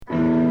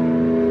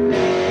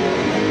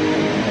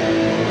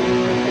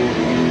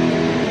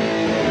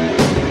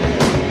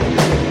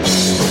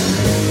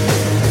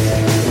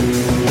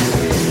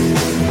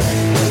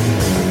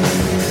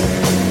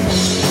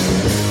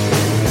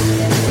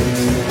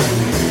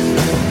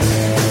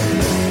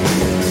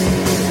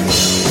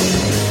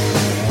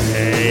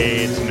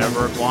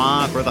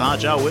o'clock for the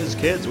Hotshot Whiz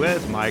Kids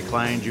with Mike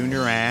Klein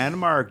Jr. and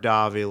Mark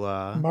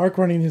Davila. Mark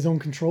running his own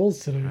controls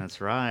today.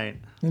 That's right.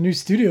 The new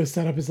studio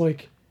setup is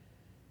like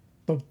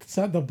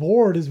the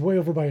board is way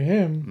over by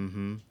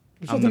him.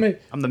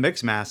 Mm-hmm. I'm the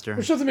mix master.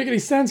 Which doesn't make any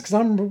sense because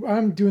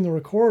I'm doing the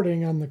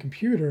recording on the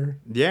computer.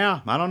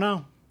 Yeah, I don't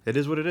know. It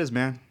is what it is,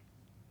 man.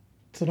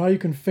 So now you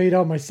can fade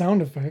out my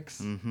sound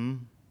effects. Mm-hmm.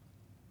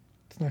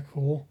 It's not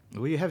cool.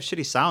 Well, you have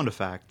shitty sound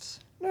effects.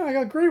 No, I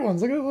got great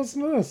ones.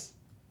 Listen to this.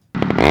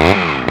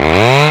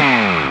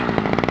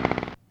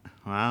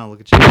 Wow,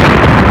 look at you.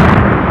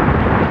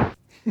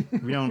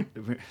 We don't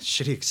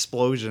shitty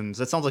explosions.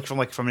 That sounds like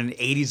from an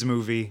 80s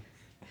movie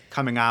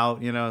coming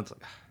out, you know, it's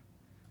like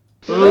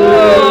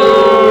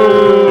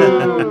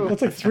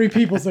That's like three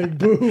people saying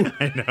boo.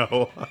 I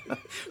know.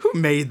 Who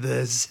made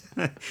this?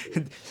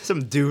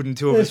 Some dude and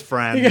two of his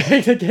friends.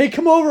 Hey,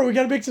 come over. We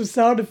got to make some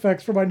sound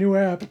effects for my new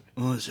app.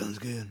 Oh, that sounds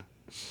good.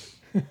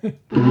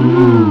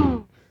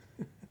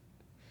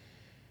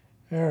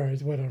 All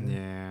right, whatever.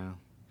 Yeah.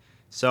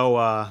 So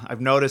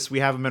I've noticed we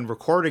haven't been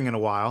recording in a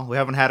while. We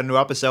haven't had a new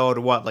episode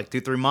in what, like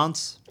 2-3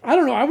 months? I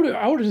don't know. I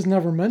would have just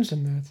never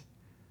mentioned that.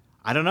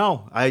 I don't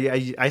know.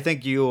 I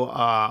think you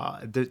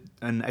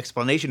an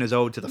explanation is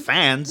owed to the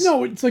fans.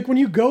 No, it's like when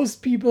you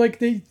ghost people. Like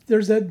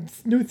there's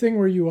that new thing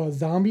where you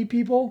zombie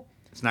people.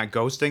 It's not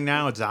ghosting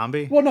now. It's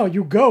zombie. Well, no,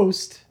 you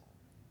ghost,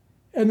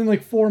 and then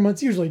like 4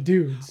 months, usually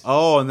dudes.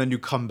 Oh, and then you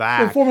come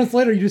back. And 4 months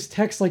later, you just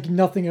text like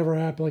nothing ever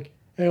happened. Like,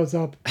 hey, what's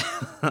up?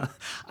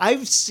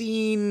 I've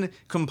seen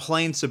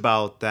complaints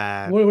about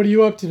that. What are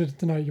you up to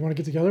tonight? You want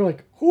to get together?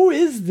 Like, who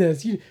is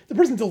this? The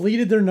person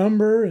deleted their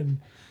number and.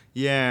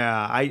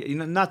 Yeah,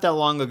 not that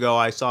long ago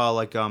I saw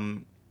like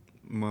when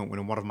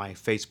one of my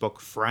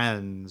Facebook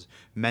friends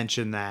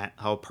mentioned that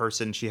how a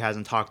person she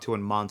hasn't talked to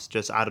in months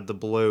just out of the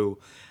blue,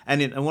 and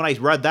when I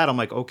read that I'm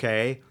like,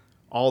 okay,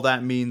 all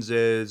that means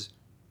is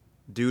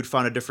dude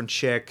found a different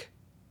chick,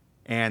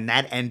 and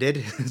that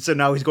ended. So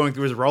now he's going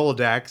through his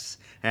Rolodex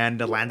and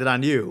landed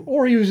on you.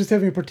 Or he was just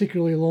having a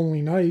particularly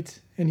lonely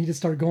night and he just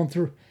started going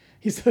through.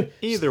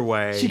 Either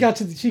way,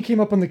 she came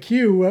up on the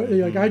queue.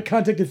 Like I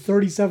contacted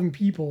 37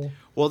 people.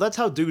 Well, that's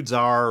how dudes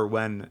are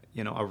when,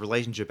 a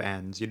relationship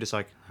ends. You're just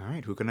like, all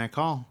right, who can I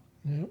call?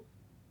 Yep.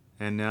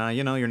 And,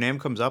 your name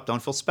comes up.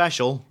 Don't feel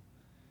special.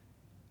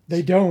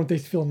 They don't. They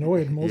feel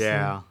annoyed mostly.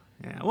 Yeah.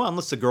 Well,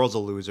 unless the girl's a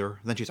loser.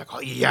 Then she's like,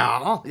 oh,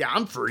 yeah,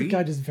 I'm free. The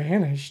guy just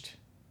vanished.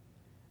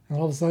 And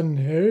all of a sudden,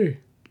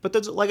 hey.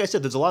 But like I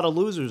said, there's a lot of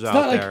losers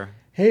out there. Like,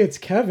 hey, it's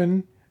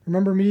Kevin.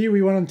 Remember me?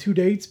 We went on 2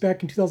 dates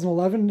back in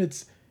 2011.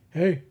 It's,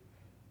 hey.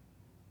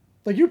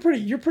 Like you're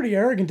pretty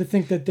arrogant to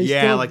think that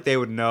they like they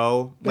would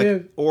know,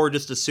 or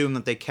just assume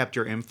that they kept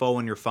your info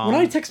in your phone.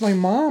 When I text my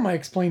mom, I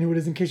explain who it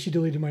is in case she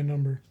deleted my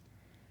number.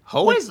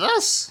 Who is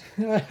this?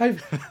 I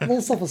have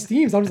low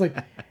self-esteem. So I'm just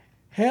like,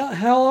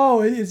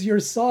 hello, it's your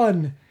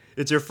son.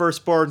 It's your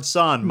firstborn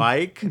son,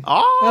 Mike.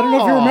 Oh, I don't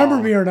know if you remember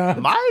me or not,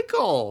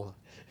 Michael.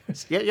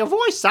 Yeah, your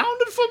voice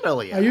sounded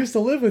familiar. I used to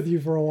live with you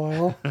for a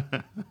while.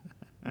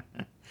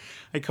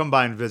 I come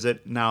by and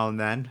visit now and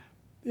then.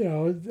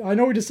 I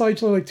know we just saw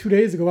each other like 2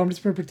 days ago. I'm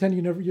just going to pretend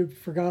you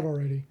forgot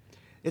already.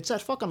 It's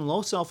that fucking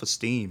low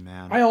self-esteem,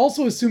 man. I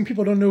also assume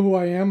people don't know who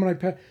I am when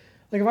like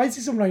if I see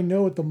someone I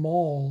know at the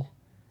mall,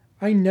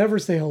 I never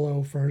say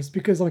hello first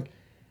because like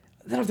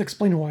they don't have to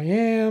explain who I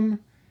am.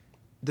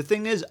 The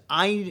thing is,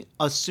 I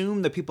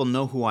assume that people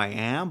know who I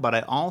am, but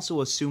I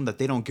also assume that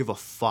they don't give a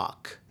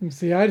fuck.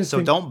 See,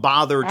 don't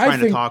bother trying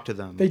to talk to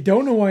them. They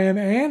don't know who I am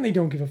and they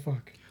don't give a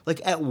fuck.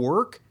 Like at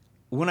work,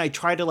 when I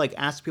try to like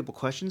ask people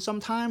questions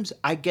sometimes,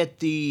 I get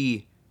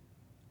the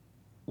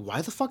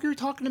why the fuck are you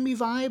talking to me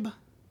vibe?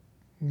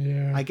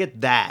 Yeah. I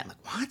get that. Like,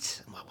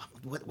 what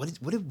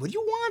do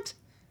you want?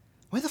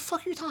 Why the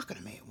fuck are you talking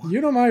to me? What? You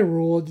know my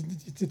rule.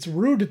 It's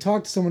rude to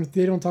talk to someone if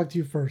they don't talk to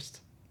you first.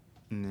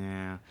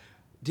 Yeah.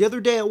 The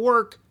other day at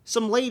work,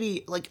 some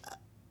lady like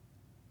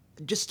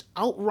just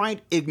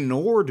outright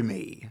ignored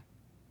me.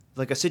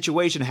 Like a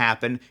situation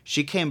happened,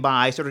 she came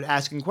by, started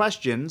asking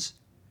questions,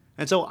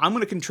 and so I'm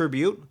going to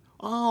contribute.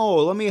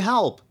 Oh, let me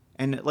help.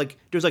 And like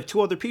there's like 2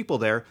 other people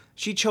there.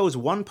 She chose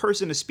one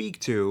person to speak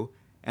to,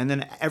 and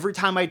then every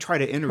time I try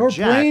to interject,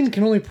 her brain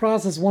can only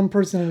process one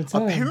person at a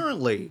time.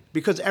 Apparently,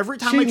 because every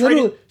time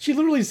she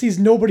literally sees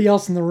nobody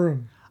else in the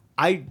room.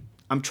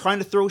 I'm trying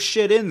to throw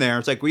shit in there.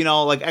 It's like,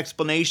 like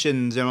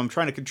explanations, and I'm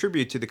trying to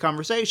contribute to the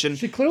conversation.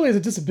 She clearly has a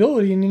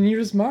disability, and you're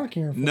just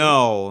mocking her.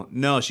 No,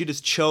 she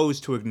just chose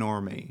to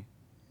ignore me.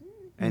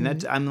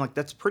 And I'm like,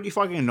 that's pretty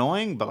fucking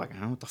annoying, but like, I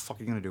don't know what the fuck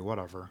are you gonna do?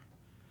 Whatever.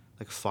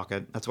 Like, fuck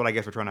it. That's what I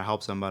get for trying to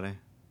help somebody.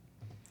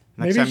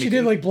 Maybe she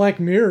did like Black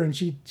Mirror and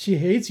she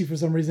hates you for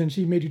some reason and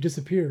she made you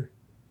disappear.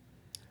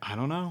 I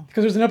don't know.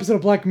 Because there's an episode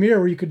of Black Mirror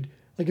where you could,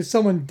 like if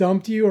someone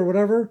dumped you or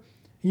whatever, and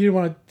you didn't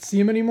want to see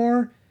them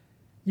anymore,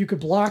 you could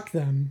block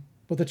them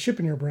with a chip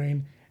in your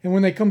brain. And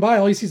when they come by,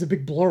 all you see is a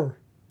big blur.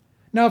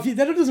 Now, that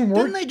doesn't work.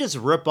 Didn't they just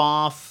rip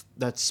off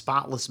that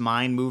Spotless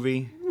Mind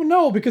movie? Well,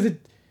 no, because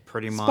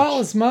pretty much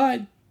Spotless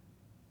Mind.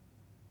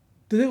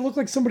 Did it look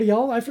like somebody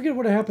else? I forget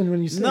what happened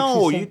when you said.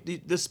 No,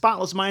 the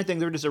spotless mind thing,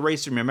 they're just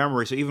erased from your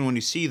memory, so even when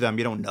you see them,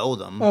 you don't know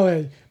them. Oh,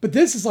 yeah. But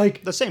this is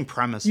like The same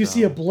premise, you though.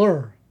 see a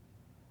blur.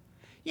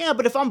 Yeah,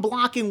 but if I'm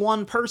blocking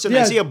one person Yeah.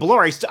 and I see a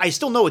blur, I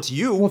still know it's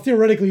you. Well,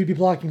 theoretically, you'd be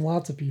blocking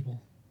lots of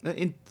people.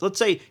 Let's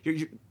say,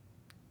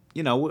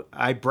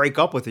 I break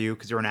up with you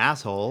because you're an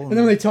asshole. And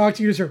then when they talk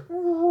to you, you just hear...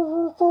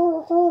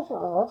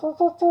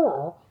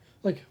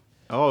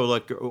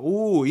 Like,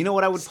 ooh, you know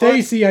what I would put?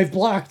 Stacy, I've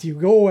blocked you.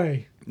 Go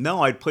away.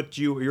 No, I'd put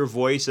your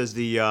voice as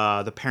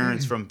the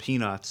parents from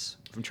Peanuts,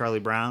 from Charlie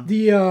Brown.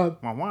 The Wah,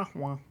 wah,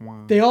 wah,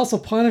 wah. They also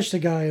punished the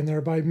guy in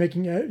there by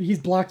making... He's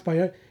blocked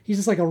by... He's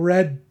just like a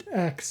red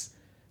X.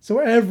 So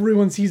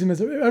everyone sees him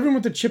as... Everyone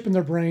with a chip in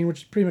their brain, which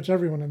is pretty much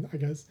everyone, I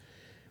guess,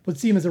 would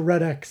see him as a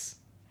red X.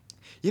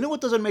 You know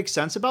what doesn't make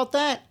sense about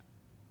that?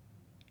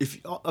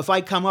 If I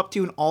come up to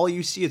you and all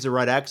you see is a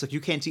red X, like you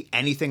can't see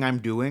anything I'm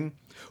doing,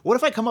 what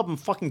if I come up and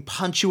fucking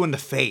punch you in the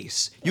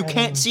face? You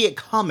can't see it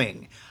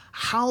coming.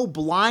 How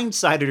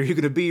blindsided are you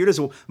going to be? You're just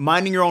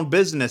minding your own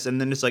business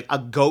and then it's like a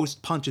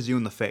ghost punches you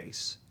in the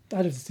face.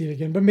 I'd have to see it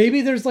again. But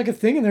maybe there's like a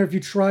thing in there if you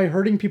try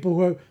hurting people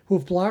who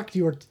have blocked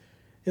you, or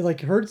it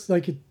like hurts,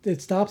 like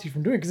it stops you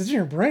from doing it because it's in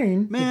your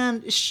brain.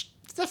 Man,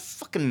 that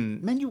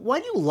fucking... Man, why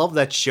do you love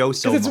that show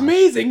so much? Because it's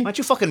amazing. Why don't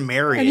you fucking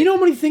marry And it? you know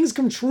how many things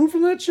come true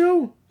from that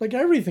show? Like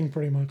everything,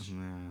 pretty much. Yeah,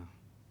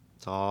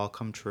 it's all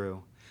come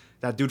true.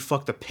 That dude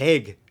fucked a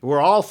pig. We're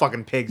all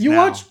fucking pigs You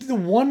now. watched the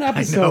one I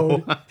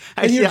episode. know.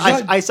 and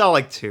I saw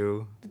like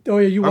 2. Oh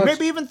yeah, you Or watched.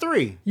 maybe even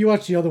 3. You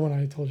watched the other one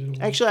I told you to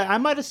watch. Actually, I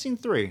might have seen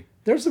 3.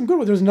 There's some good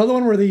ones. There's another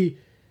one where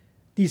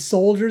these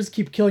soldiers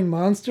keep killing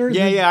monsters.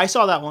 Yeah, I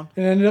saw that one.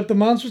 And ended up the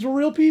monsters were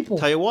real people.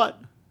 Tell you what,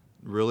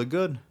 really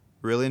good.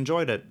 Really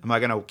enjoyed it. Am I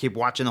going to keep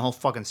watching the whole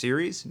fucking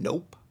series?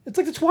 Nope. It's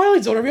like the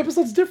Twilight Zone. Every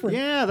episode's different.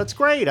 Yeah, that's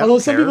great. Although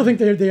some people think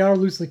they are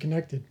loosely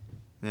connected.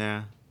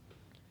 Yeah.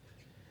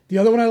 The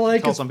other one I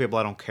like Tell is some people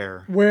I don't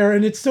care. where,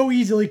 and it so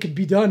easily could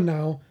be done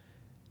now,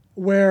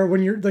 where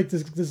when you're like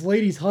this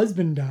lady's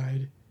husband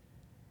died,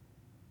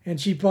 and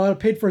she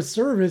paid for a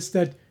service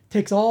that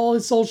takes all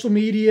his social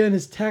media and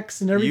his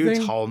texts and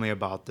everything. You told me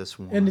about this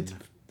one.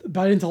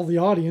 But I didn't tell the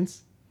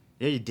audience.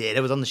 Yeah, you did.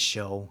 It was on the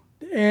show.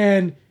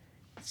 And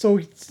so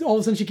all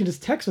of a sudden she can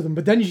just text with him.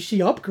 But then she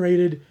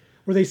upgraded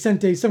where they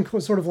sent some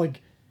sort of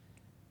like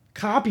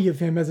copy of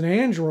him as an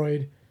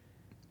android.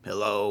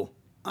 Hello,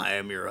 I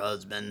am your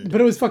husband.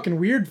 But it was fucking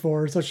weird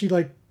for her. So she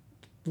like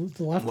left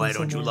him Why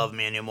don't you somewhere. love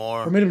me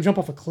anymore? Or made him jump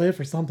off a cliff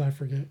or something. I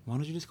forget. Why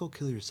don't you just go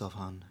kill yourself,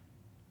 hon?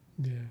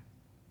 Yeah.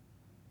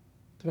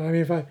 But I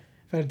mean, if I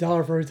had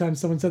 $1 for every time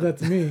someone said that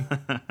to me.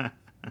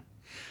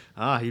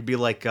 You'd be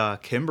like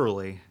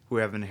Kimberly, who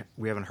we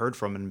haven't heard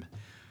from in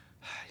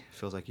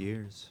feels like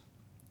years.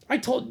 I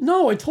told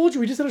you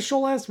we just had a show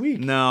last week.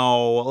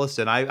 No,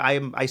 listen,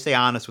 I stay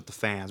honest with the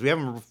fans. We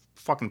haven't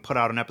fucking put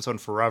out an episode in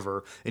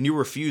forever, and you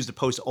refuse to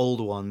post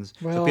old ones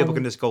so people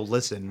can just go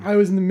listen. I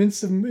was in the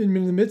midst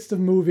of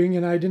moving,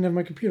 and I didn't have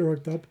my computer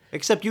hooked up.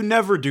 Except you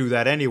never do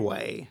that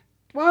anyway.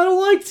 Well, I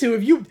don't like to.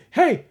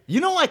 You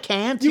know I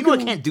can't. I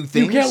can't do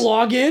things. You can't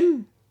log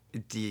in.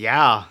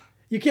 Yeah.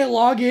 You can't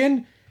log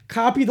in.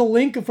 Copy the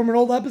link from an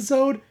old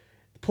episode,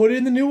 put it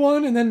in the new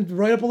one, and then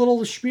write up a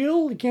little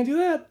spiel. You can't do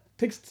that.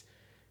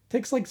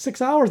 Takes like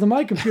 6 hours on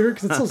my computer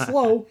because it's so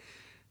slow.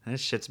 That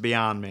shit's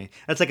beyond me.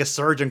 That's like a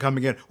surgeon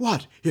coming in.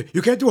 What?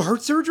 You can't do a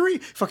heart surgery?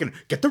 Fucking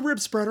get the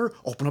rib spreader,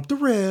 open up the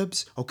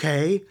ribs,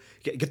 okay?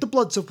 Get the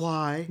blood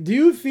supply. Do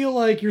you feel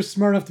like you're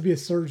smart enough to be a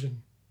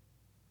surgeon?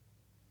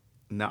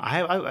 No,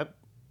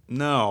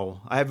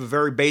 no. I have a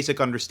very basic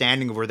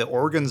understanding of where the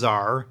organs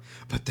are,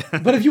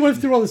 But if you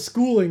went through all the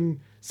schooling,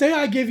 say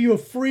I give you a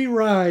free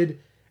ride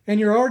and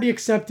you're already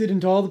accepted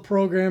into all the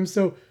programs,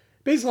 so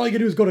basically all you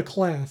gotta do is go to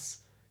class.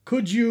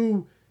 Could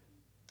you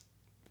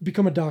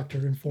become a doctor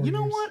in 4 years? You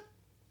know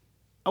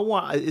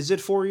what? Is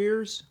it 4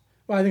 years?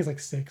 Well, I think it's like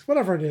 6.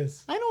 Whatever it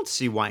is. I don't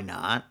see why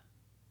not.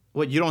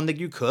 What, you don't think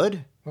you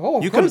could?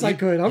 Oh, of course I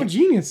could. I'm a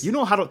genius. You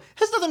know how to... It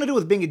has nothing to do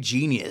with being a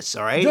genius,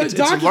 all right? It's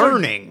Doctors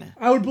learning.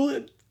 I would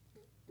believe...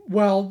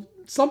 Well,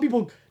 some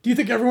people... Do you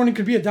think everyone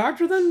could be a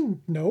doctor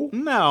then? No.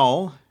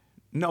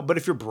 No, but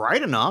if you're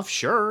bright enough,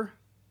 sure.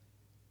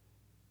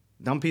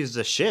 Dumb pieces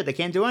of shit, they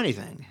can't do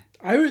anything.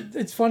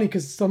 It's funny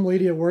because some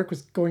lady at work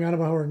was going on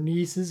about how her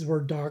nieces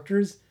were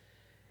doctors.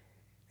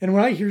 And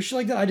when I hear shit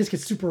like that, I just get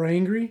super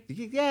angry.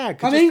 Yeah,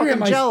 because you're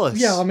fucking jealous.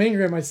 Yeah, I'm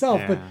angry at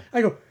myself. Yeah. But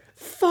I go,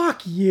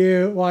 fuck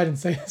you. Well, I didn't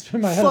say this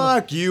in my head.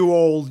 Fuck you,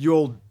 old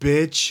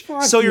bitch.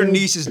 Fuck So your you,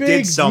 nieces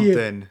big did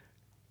something.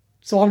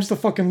 So I'm just a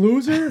fucking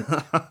loser?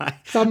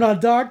 So I'm not a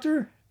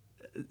doctor?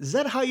 Is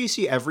that how you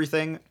see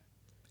everything?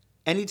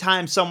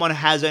 Anytime someone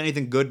has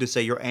anything good to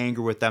say, you're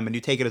angry with them and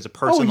you take it as a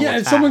personal Oh, yeah.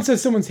 attack. If someone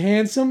says someone's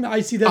handsome,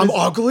 I see that I'm as...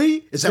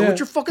 ugly? Is that what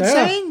you're fucking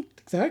saying?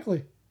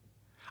 Exactly.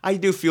 I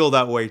do feel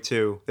that way,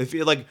 too. I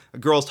feel like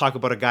girls talk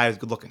about a guy who's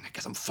good looking. I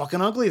guess I'm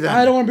fucking ugly then.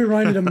 I don't want to be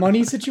running into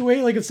money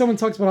situation. Like if someone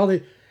talks about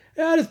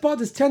how I just bought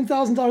this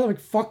 $10,000. I'm like,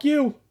 fuck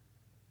you.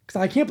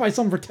 Because I can't buy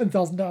something for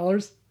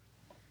 $10,000.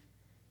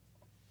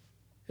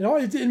 You know,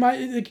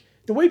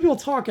 the the way people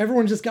talk,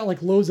 everyone just got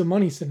like loads of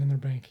money sitting in their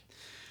bank.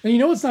 And you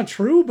know it's not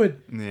true, but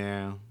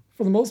Yeah.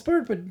 for the most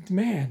part, but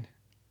man.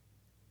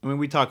 I mean,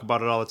 we talk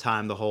about it all the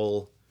time, the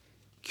whole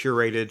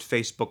curated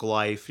Facebook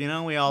life. You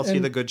know, we all see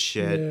the good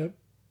shit. Yeah.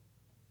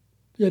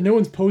 Yeah, no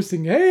one's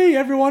posting, hey,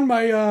 everyone,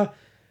 I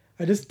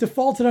just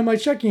defaulted on my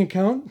checking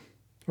account.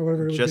 Or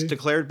whatever it would Just be.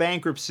 declared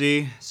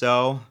bankruptcy,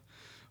 so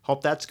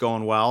hope that's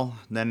going well.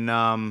 Then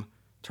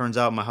turns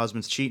out my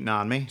husband's cheating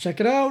on me. Check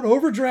it out,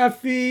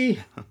 overdraft fee.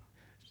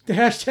 The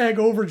hashtag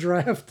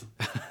overdraft.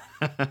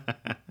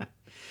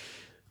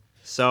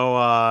 So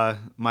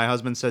my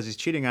husband says he's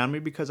cheating on me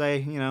because I,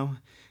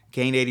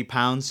 gained 80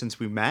 pounds since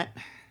we met.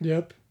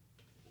 Yep.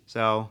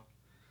 So,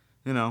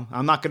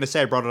 I'm not going to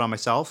say I brought it on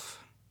myself.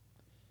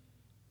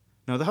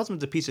 No, the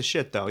husband's a piece of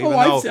shit, though.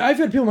 I've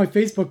had people on my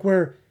Facebook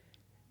where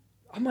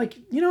I'm like,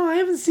 I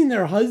haven't seen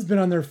their husband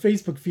on their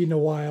Facebook feed in a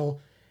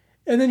while.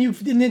 And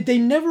then they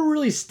never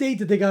really state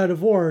that they got a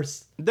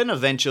divorce. Then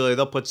eventually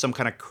they'll put some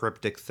kind of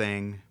cryptic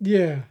thing.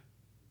 Yeah.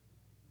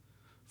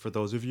 For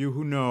those of you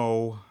who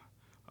know,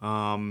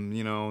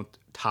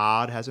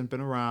 Todd hasn't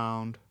been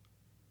around.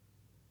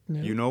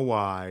 Yeah. You know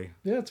why.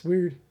 Yeah, it's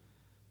weird.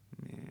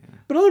 Yeah.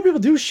 But other people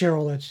do share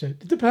all that shit.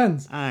 It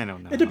depends. I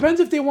don't know. It depends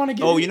if they want to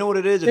get... Oh, you know what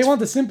it is? They want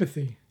the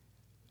sympathy.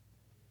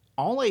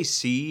 All I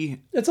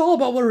see... It's all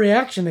about what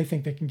reaction they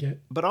think they can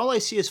get. But all I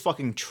see is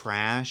fucking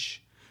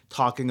trash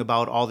talking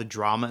about all the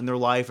drama in their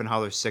life and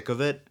how they're sick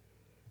of it.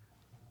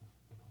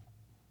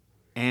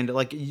 And,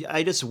 like,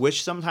 I just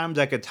wish sometimes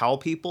I could tell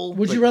people...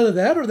 Would you rather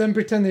that or them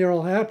pretend they're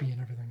all happy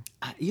and everything?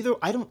 Either.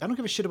 I don't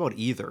give a shit about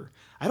either.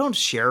 I don't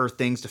share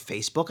things to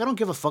Facebook. I don't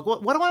give a fuck.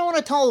 What do I want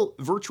to tell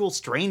virtual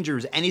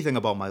strangers anything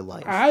about my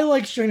life? I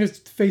like strangers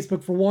to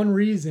Facebook for one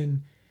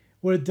reason.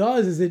 What it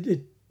does is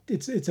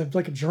it's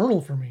like a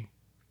journal for me.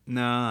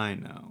 No, I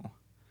know.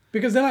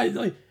 Because then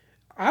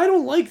I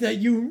don't like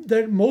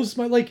that most of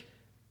my, like,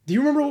 do you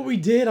remember what we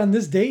did on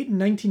this date in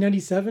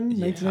 1997,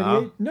 Yeah.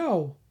 1998?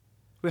 No.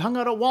 We hung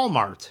out at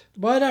Walmart.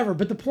 Whatever.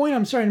 But the point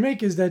I'm trying to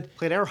make is that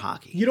Played air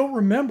hockey. you don't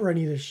remember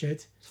any of this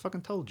shit. Just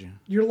fucking told you.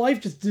 Your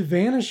life just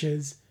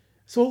vanishes.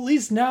 So at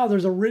least now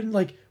there's a written,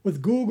 like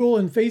with Google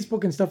and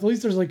Facebook and stuff, at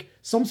least there's like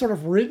some sort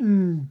of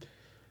written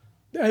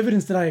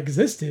evidence that I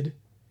existed.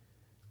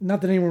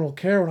 Not that anyone will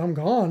care when I'm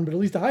gone, but at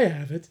least I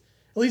have it.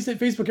 At least at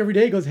Facebook every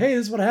day goes, hey,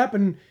 this is what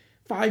happened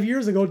 5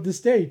 years ago to this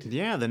date.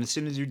 Yeah, then as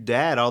soon as you're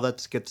dead, all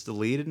that gets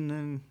deleted and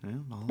then...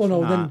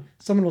 Then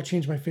someone will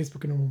change my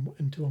Facebook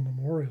into a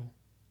memorial.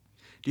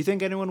 Do you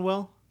think anyone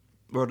will?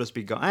 Or will just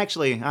be gone?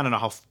 Actually, I don't know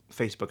how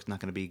Facebook's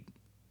not going to be...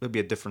 It'll be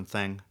a different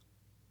thing.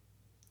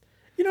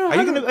 Are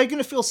you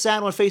gonna feel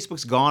sad when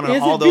Facebook's gone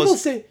and all those... People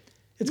say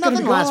it's nothing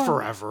gonna be lasts gone.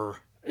 forever.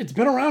 It's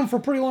been around for a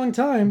pretty long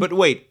time. But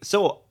wait,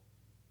 so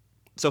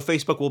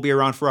Facebook will be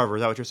around forever?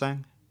 Is that what you're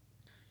saying?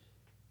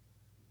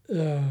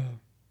 Yeah.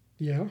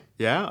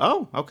 Yeah.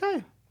 Oh,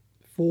 okay.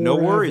 Forever. No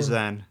worries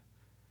then.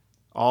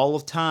 All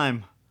of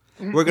time.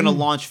 We're gonna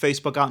launch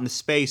Facebook out into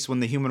space when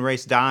the human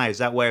race dies.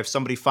 That way, if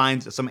somebody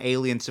finds some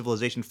alien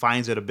civilization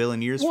finds it 1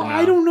 billion years from now,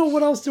 I don't know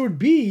what else there would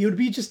be. It would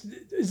be just.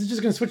 Is it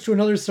just going to switch to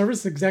another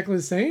service exactly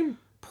the same?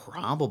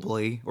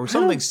 probably, or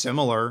something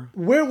similar.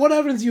 What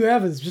evidence you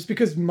have is just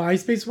because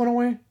MySpace went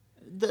away?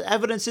 The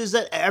evidence is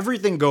that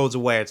everything goes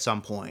away at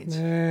some point.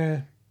 Nah.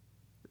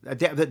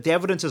 The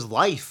evidence is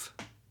life.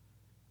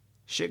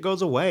 Shit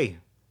goes away.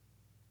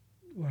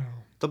 Wow.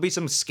 There'll be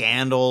some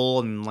scandal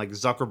and like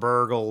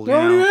Zuckerberg will. There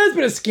already has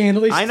been a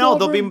scandal. I know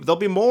there'll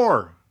be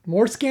more.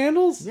 More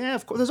scandals? Yeah,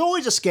 of course. There's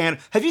always a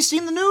scandal. Have you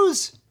seen the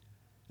news?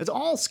 It's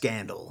all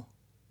scandal.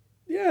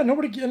 Yeah, and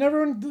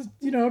everyone,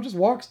 just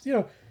walks.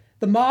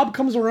 The mob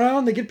comes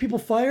around, they get people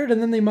fired,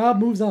 and then the mob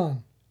moves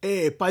on.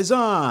 Hey,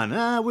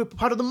 paisan, we're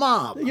part of the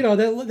mob.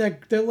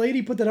 That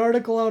lady put that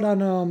article out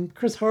on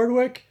Chris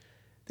Hardwick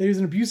that he was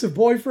an abusive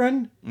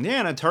boyfriend. Yeah,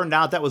 and it turned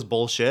out that was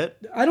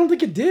bullshit. I don't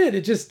think it did.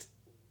 It just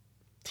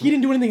he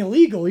didn't do anything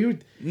illegal.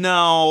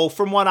 No,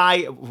 from what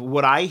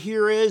I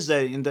hear is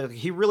that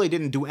he really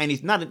didn't do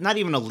anything, not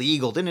even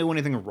illegal, didn't do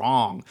anything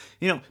wrong.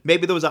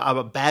 Maybe there was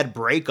a bad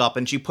breakup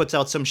and she puts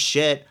out some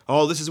shit.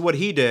 Oh, this is what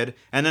he did,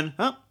 and then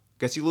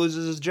guess he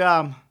loses his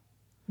job.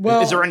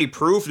 Well, is there any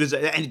proof?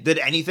 Did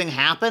anything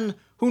happen?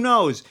 Who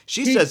knows?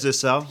 She says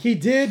this though. He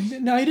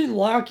did. No, he didn't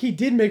lock. He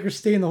did make her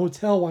stay in the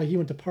hotel while he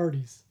went to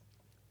parties.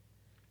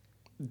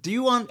 Do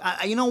you want?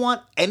 You know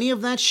what? Any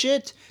of that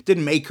shit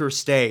didn't make her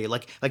stay.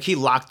 Like he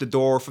locked the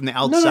door from the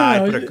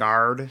outside, no. put a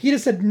guard. He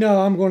just said,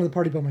 "No, I'm going to the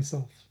party by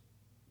myself."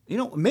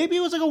 Maybe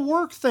it was like a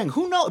work thing.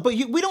 Who knows? But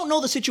we don't know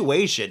the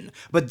situation.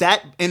 But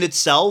that in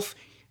itself,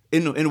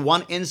 in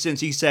one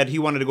instance, he said he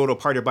wanted to go to a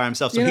party by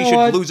himself, so he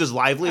should lose his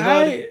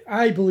livelihood.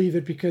 I believe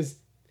it because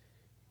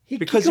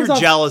you're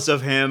jealous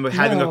of him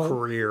having a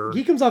career.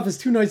 He comes off as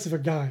too nice of a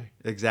guy.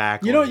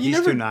 Exactly. He's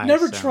too nice.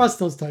 Never trust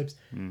those types.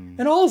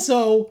 And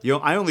also,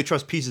 I only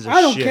trust pieces of shit.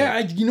 I don't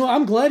care.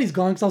 I'm glad he's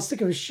gone because I was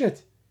sick of his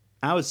shit.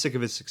 I was sick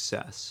of his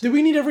success. Do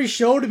we need every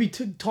show to be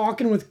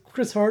talking with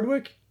Chris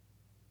Hardwick?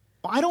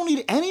 I don't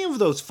need any of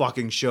those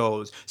fucking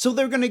shows. So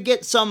they're gonna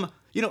get some,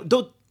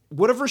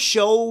 whatever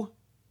show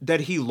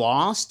that he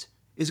lost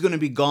is going to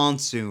be gone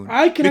soon.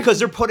 Because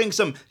they're putting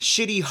some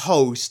shitty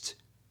host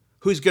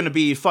who's going to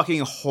be fucking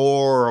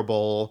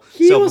horrible.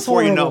 He was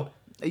horrible.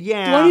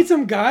 Yeah. Do I need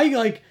some guy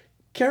like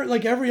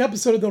every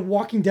episode of The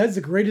Walking Dead is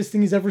the greatest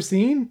thing he's ever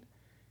seen?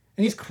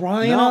 And he's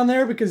crying on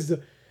there because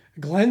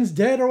Glenn's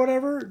dead or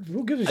whatever?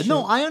 Who gives a shit?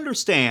 No, I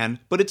understand,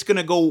 but it's going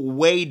to go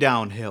way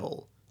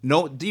downhill.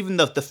 No, even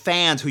the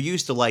fans who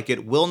used to like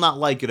it will not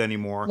like it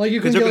anymore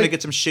because they're going to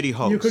get some shitty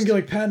hosts. You couldn't get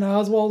like Patton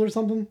Oswalt or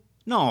something?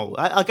 No,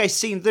 I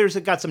seen there's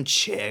got some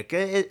chick.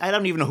 I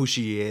don't even know who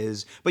she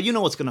is, but you know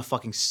what's gonna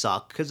fucking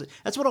suck because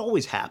that's what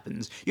always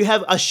happens. You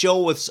have a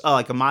show with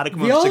like a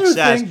modicum of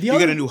success, you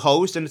get a new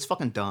host, and it's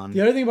fucking done.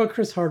 The other thing about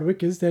Chris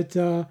Hardwick is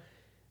that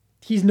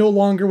he's no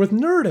longer with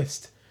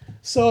Nerdist.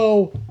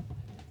 So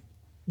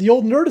the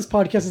old Nerdist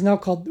podcast is now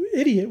called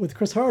Idiot with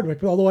Chris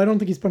Hardwick. Although I don't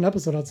think he's put an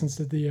episode out since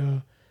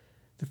the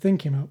thing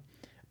came out,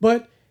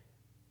 but.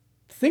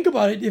 Think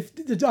about it.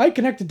 If I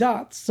connect the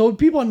dots, so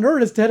people at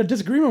Nerdist had a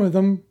disagreement with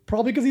him,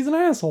 probably because he's an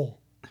asshole.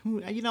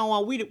 You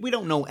know, we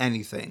don't know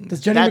anything.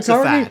 Does Jenny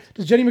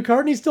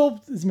McCartney still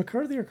is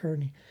McCarthy or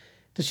Cartney?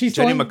 Does she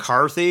still? Jenny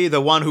McCarthy,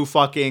 the one who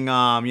fucking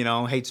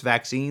hates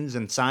vaccines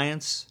and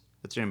science.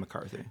 That's Jenny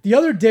McCarthy. The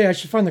other day, I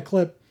should find the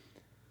clip.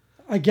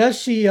 I guess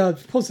she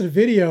posted a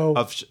video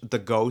of the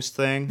ghost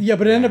thing. Yeah,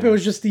 but it ended up it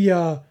was just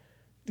the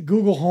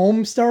Google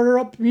Home starter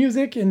up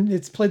music, and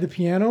it's played the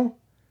piano.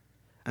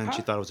 And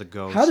she thought it was a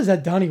ghost. How does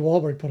that Donnie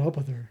Wahlberg put up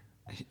with her?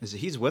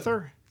 He's with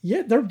her?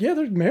 Yeah,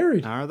 they're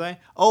married. Are they?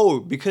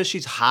 Oh, because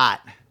she's hot.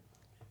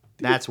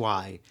 That's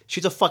why.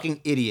 She's a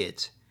fucking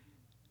idiot.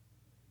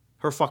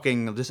 Her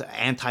fucking this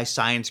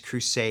anti-science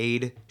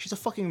crusade. She's a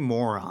fucking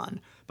moron.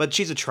 But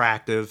she's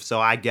attractive, so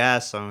I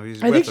guess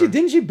he's with her.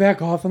 Didn't she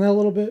back off on that a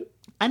little bit?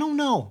 I don't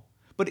know.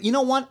 But you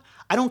know what?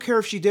 I don't care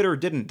if she did or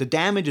didn't. The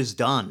damage is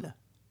done.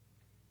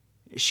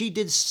 She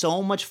did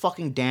so much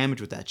fucking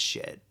damage with that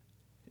shit.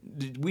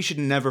 We should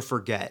never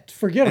forget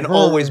and her.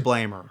 Always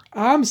blame her.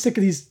 I'm sick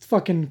of these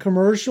fucking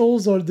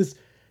commercials or this.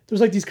 There's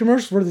like these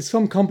commercials where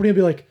some company will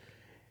be like,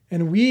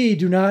 and we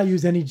do not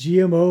use any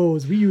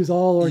GMOs. We use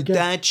all organic.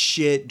 That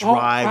shit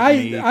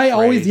drives me I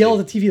always yell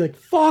at the TV like,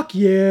 fuck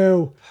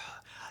you.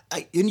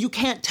 And you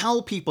can't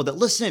tell people that,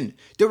 listen,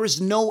 there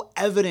is no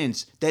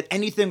evidence that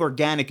anything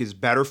organic is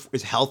better,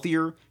 is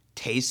healthier,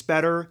 tastes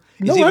better,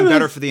 is even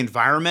better for the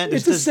environment.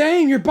 It's the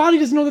same. Your body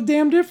doesn't know the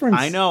damn difference.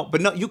 I know,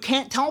 but no, you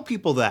can't tell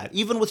people that.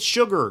 Even with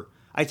sugar,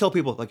 I tell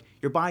people like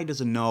your body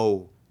doesn't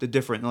know the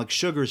difference. Like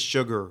sugar is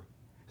sugar.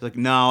 It's like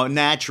no,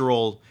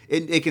 natural.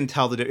 It can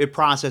tell it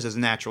processes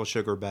natural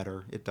sugar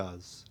better. It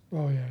does.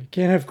 Oh yeah, you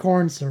can't have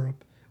corn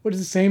syrup, which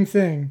is the same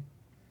thing.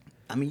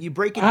 I mean, you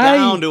break it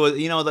down to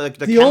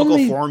the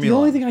chemical formula. The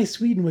only thing I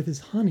sweeten with is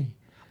honey.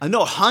 I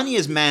know honey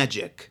is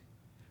magic.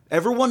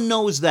 Everyone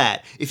knows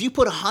that. If you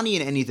put honey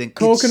in anything,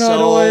 coconut it's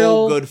so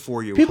oil, good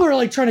for you. People are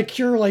like trying to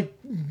cure like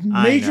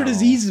major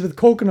diseases with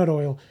coconut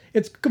oil.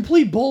 It's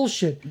complete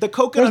bullshit. The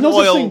coconut There's no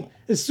oil such thing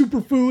as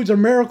superfoods or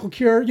miracle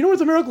cure. You know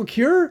what's a miracle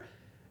cure?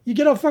 You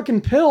get a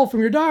fucking pill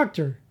from your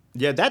doctor.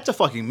 Yeah, that's a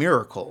fucking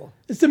miracle.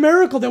 It's a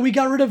miracle that we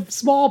got rid of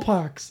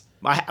smallpox.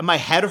 My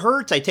head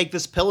hurts. I take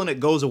this pill and it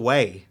goes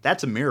away.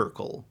 That's a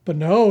miracle. But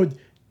no,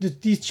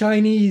 these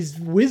Chinese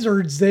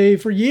wizards, they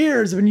for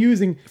years have been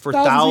using for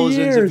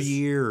thousands of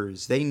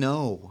years. They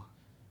know.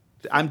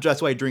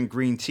 That's why I drink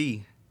green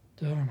tea.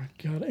 Oh my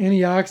god,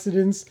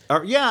 antioxidants.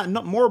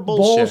 More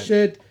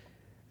bullshit.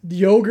 The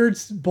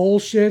yogurt's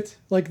bullshit.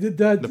 Like the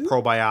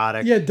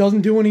probiotic. Yeah, it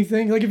doesn't do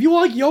anything. Like if you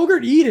like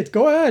yogurt, eat it.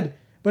 Go ahead,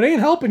 but it ain't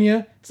helping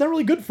you. It's not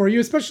really good for you,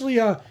 especially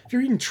if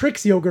you're eating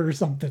Trix yogurt or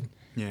something.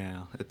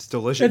 Yeah, it's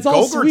delicious. It's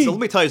all sweet. Let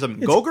me tell you something.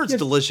 Gogurt's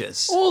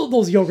delicious. All of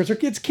those yogurts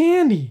it's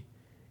candy.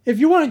 If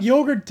you want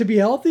yogurt to be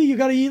healthy, you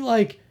got to eat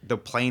like the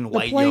plain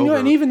white yogurt.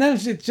 And even then,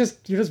 it's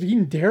just you're just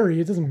eating dairy.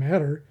 It doesn't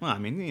matter. Well, I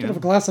mean, you have a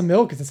glass of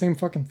milk. It's the same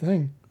fucking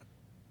thing.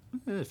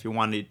 If you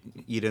want to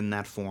eat in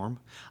that form,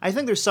 I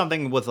think there's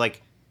something with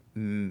like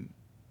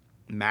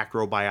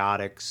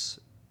macrobiotics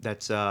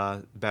that's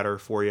better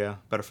for you,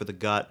 better for the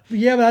gut.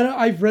 Yeah, but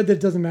I've read that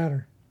it doesn't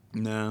matter.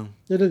 No.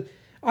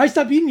 I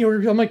stopped eating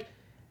yogurt. I'm like,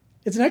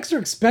 it's an extra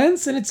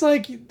expense, and it's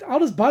like I'll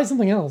just buy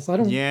something else. I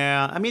don't.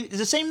 Yeah, I mean, it's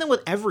the same thing with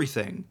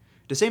everything.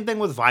 The same thing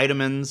with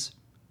vitamins.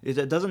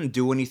 It doesn't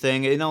do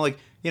anything.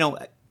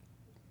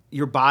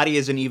 Your body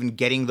isn't even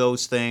getting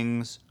those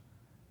things.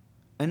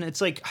 And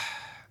it's like,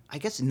 I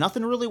guess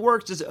nothing really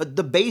works. It's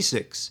the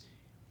basics.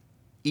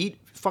 Eat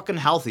fucking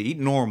healthy. Eat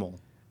normal.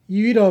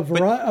 You eat a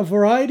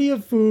variety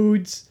of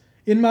foods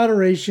in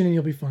moderation and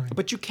you'll be fine.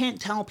 But you can't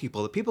tell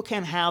people. That people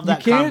can't have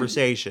that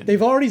conversation.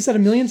 They've already said a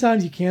million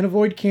times you can't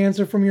avoid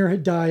cancer from your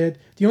diet.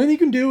 The only thing you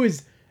can do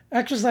is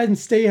exercise and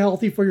stay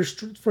healthy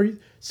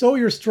so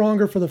you're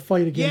stronger for the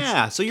fight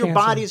against so your cancer.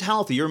 body's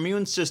healthy. Your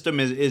immune system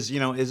is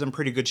in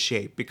pretty good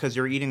shape because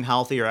you're eating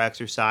healthy or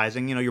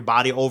exercising. Your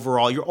body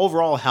your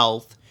overall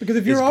health. Because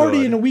if you're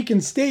already in a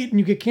weakened state and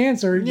you get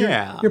cancer,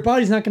 your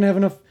body's not going to have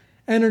enough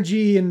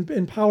energy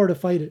and power to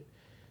fight it.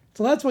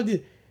 So that's what.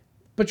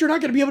 But you're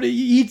not going to be able to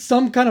eat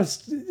some kind of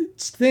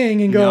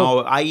thing and go. No,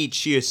 I eat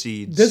chia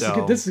seeds. This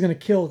is going to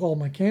kill all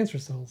my cancer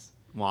cells.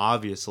 Well,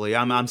 obviously,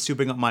 I'm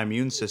souping up my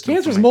immune system.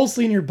 Cancer's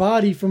mostly in your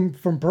body from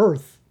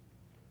birth.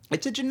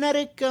 It's a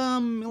genetic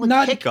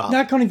Not hiccup.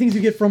 not counting things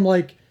you get from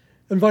like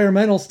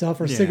environmental stuff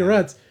or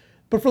cigarettes,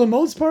 but for the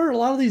most part, a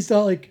lot of these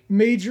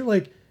major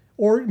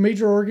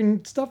major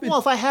organ stuff.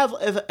 Well,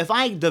 if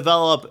I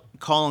develop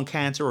colon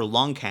cancer or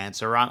lung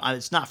cancer,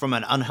 it's not from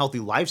an unhealthy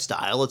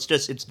lifestyle.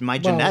 It's my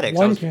genetics.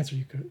 Lung cancer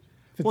you could.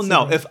 Well,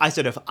 no, if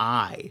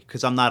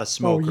because I'm not a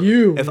smoker.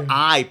 If yeah.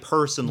 I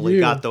personally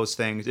got those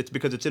things, it's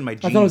because it's in my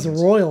genes. I thought it was a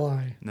royal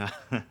eye. No,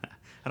 I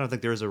don't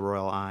think there is a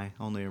royal I.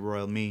 Only a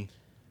royal me.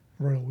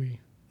 Royal we.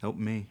 Nope,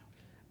 me.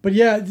 But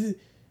yeah,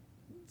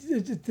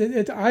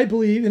 I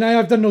believe, and I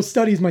have done no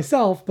studies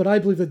myself, but I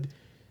believe that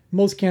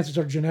most cancers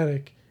are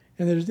genetic,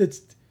 and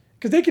it's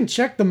because they can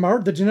check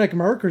the genetic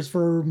markers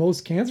for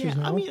most cancers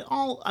now. 90.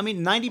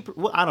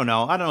 I don't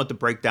know. I don't know what the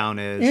breakdown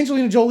is.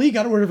 Angelina Jolie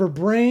got rid of her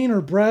brain,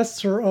 her breasts,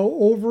 her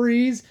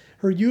ovaries,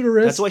 her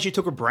uterus. That's why she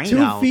took her brain 2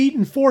 out. 2 feet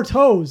and 4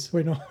 toes.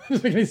 Wait, no,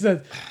 doesn't make any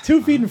sense.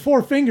 2 feet and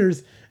 4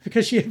 fingers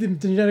because she had the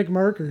genetic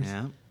markers.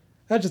 Yeah.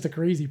 That's just a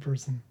crazy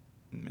person.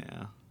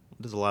 Yeah.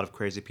 There's a lot of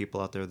crazy people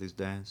out there these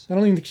days. I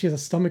don't even think she has a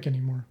stomach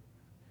anymore.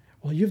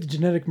 Well, you have the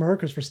genetic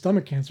markers for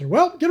stomach cancer.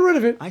 Well, get rid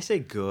of it. I say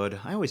good.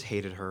 I always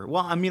hated her.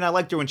 Well, I mean, I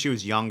liked her when she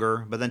was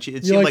younger, but then You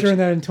liked her in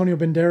that Antonio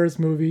Banderas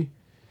movie,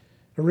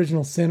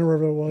 Original Sin, or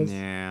whatever it was.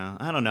 Yeah,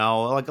 I don't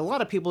know. Like a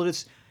lot of people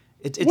just,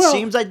 it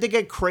seems like they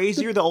get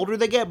crazier the older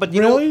they get. But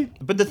you really? know,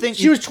 but the thing,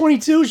 she was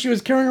 22. She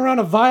was carrying around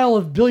a vial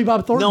of Billy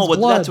Bob Thornton's blood.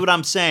 No, but that's what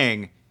I'm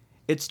saying.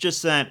 It's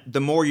just that the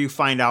more you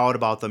find out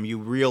about them, you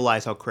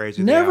realize how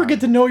crazy they are. Never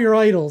get to know your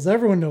idols.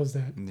 Everyone knows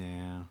that.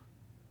 Yeah.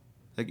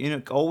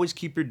 Like, always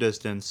keep your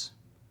distance.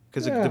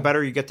 Because the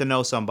better you get to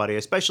know somebody,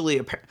 especially,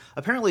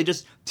 apparently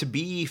just to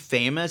be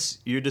famous,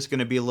 you're just going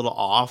to be a little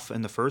off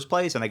in the first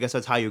place. And I guess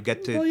that's how you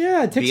get to Well,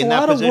 yeah, it takes be in a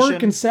lot that of position.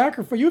 work and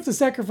sacrifice. You have to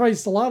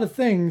sacrifice a lot of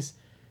things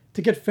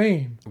to get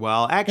fame.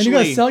 Well, And actually, you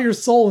got to sell your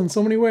soul in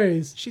so many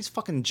ways. she's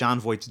fucking John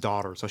Voight's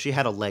daughter, so she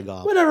had a leg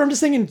up. Whatever, I'm just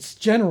saying in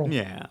general.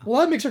 Yeah.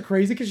 Well, that makes her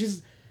crazy because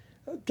she's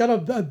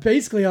got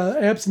basically an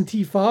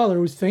absentee father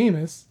who's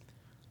famous.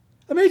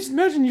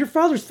 Imagine your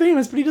father's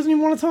famous, but he doesn't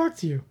even want to talk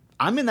to you.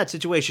 I'm in that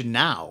situation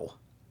now.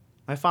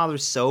 My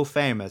father's so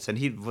famous, and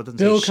he doesn't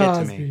Bill say shit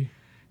Cosby. to me.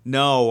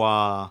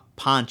 No,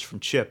 Ponch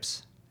from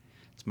Chips.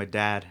 It's my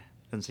dad.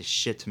 Doesn't say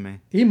shit to me.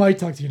 He might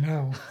talk to you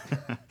now.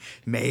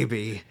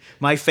 Maybe.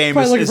 My famous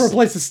Probably looking for a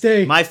place to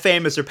stay. My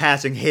famous are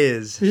passing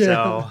his.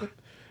 Yeah.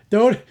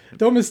 So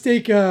Don't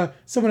mistake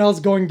someone else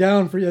going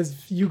down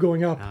as you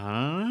going up. I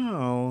don't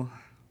know.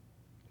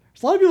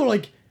 A lot of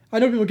people I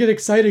know people get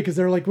excited because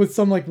they're with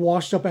some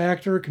washed up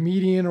actor,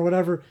 comedian, or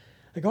whatever.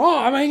 Like, oh,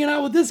 I'm hanging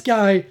out with this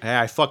guy. Hey,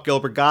 I fucked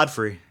Gilbert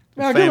Godfrey.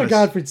 Well, Gilbert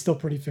Gottfried's still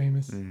pretty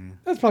famous.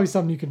 That's probably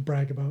something you can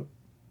brag about.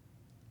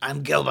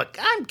 I'm Gilbert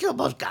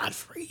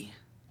Godfrey.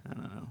 I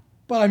don't know.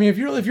 But I mean, if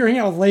you're hanging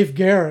out with Leif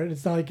Garrett,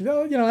 it's not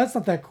that's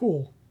not that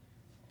cool.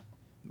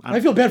 I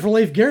feel bad for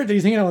Leif Garrett that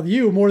he's hanging out with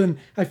you more than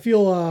I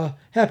feel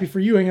happy for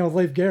you hanging out with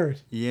Leif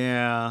Garrett.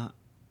 Yeah.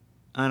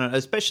 I don't know.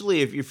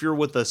 Especially if you're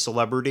with a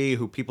celebrity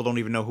who people don't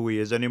even know who he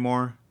is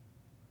anymore.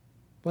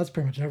 Well, that's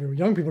pretty much everyone.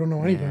 Young people don't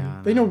know anybody.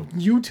 Yeah, They know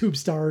YouTube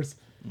stars.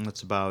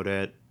 That's about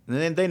it.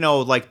 And they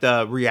know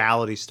the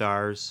reality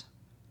stars.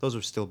 Those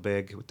are still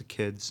big with the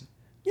kids.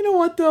 You know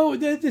what though?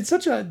 It's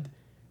such a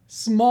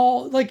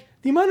small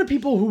the amount of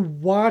people who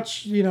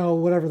watch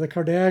whatever the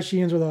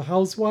Kardashians or the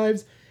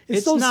Housewives.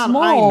 It's so not,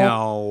 small. I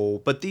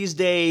know, but these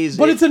days...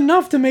 But it's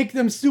enough to make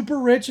them super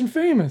rich and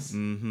famous.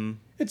 Mm-hmm.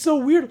 It's so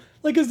weird.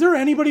 Is there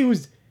anybody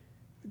who's,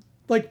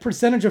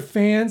 percentage of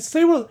fans?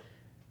 Say, well,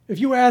 if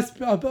you ask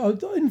an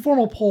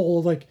informal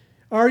poll,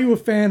 are you a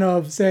fan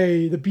of,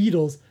 say, the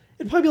Beatles?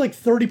 It'd probably be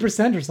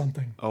 30% or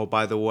something. Oh,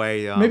 by the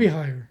way... maybe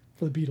higher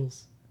for the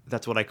Beatles.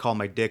 That's what I call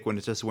my dick when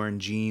it's just wearing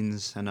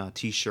jeans and a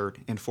t-shirt.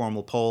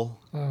 Informal poll.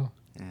 Oh.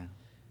 Yeah.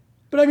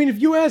 But, I mean, if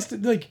you asked,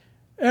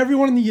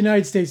 everyone in the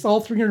United States, all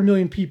 300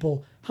 million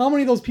people, how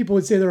many of those people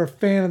would say they're a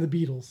fan of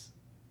the Beatles?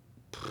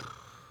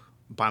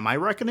 By my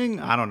reckoning,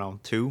 I don't know,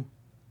 2.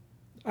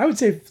 I would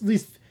say at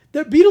least...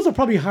 The Beatles are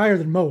probably higher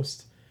than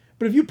most.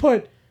 But if you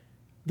put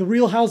the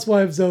Real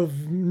Housewives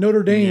of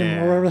Notre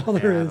Dame or whatever the hell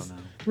there is...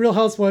 Real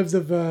Housewives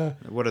of...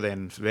 what are they,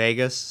 in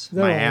Vegas?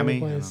 Miami? I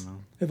don't know.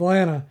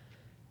 Atlanta.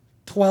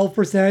 12%,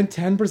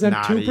 10%,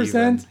 Not 2%?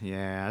 even.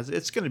 Yeah,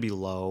 it's going to be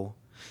low.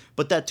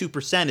 But that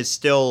 2% is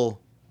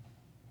still...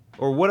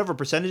 Or whatever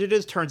percentage it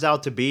is, turns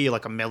out to be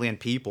 1 million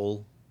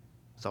people.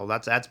 So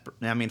that's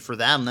I mean, for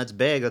them, that's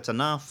big. That's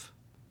enough.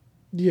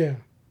 Yeah.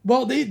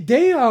 Well, they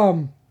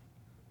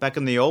Back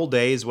in the old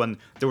days when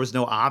there was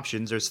no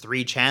options, there's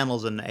 3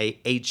 channels and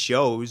 8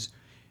 shows.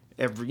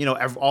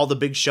 All the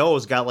big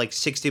shows got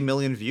 60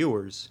 million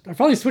viewers. I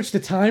finally switched the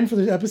time for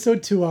the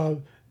episode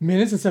to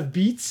minutes instead of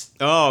beats.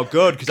 Oh,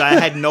 good, because I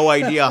had no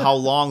idea how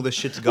long this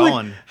shit's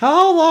going.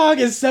 How long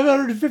is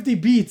 750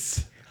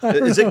 beats?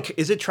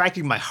 Is it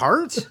tracking my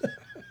heart?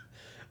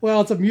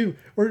 Well, it's a mute.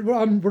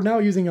 We're now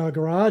using a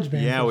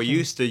GarageBand. Yeah, we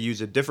used to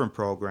use a different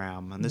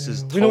program, and this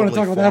is totally we don't want to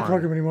talk about that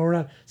foreign. program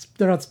anymore.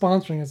 They're not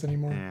sponsoring us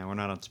anymore. Yeah, we're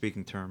not on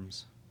speaking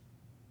terms.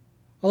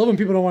 I love when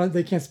people don't want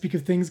they can't speak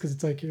of things because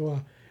it's like,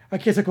 well, I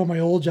can't talk about my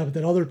old job at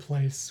that other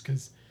place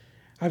because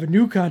I have a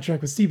new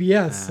contract with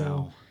CBS.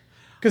 So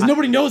because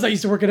nobody knows I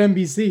used to work at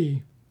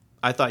NBC.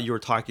 I thought you were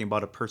talking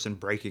about a person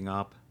breaking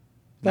up.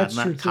 That's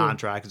true, not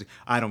contracts. too.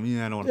 I don't want to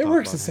talk about it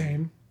works the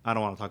same. I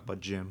don't want to talk about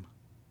Jim.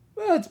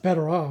 Well, it's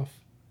better off.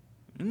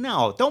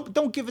 No,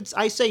 don't give it.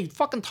 I say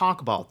fucking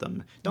talk about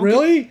them. Don't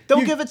really?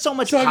 Don't give it so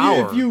much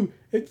power.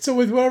 So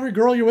with whatever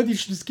girl you're with, you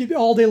should just give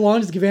all day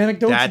long, just give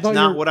anecdotes. That's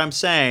not what I'm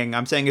saying.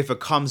 I'm saying if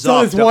it comes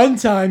up. So this one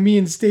time, me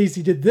and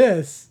Stacy did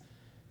this.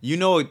 You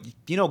know,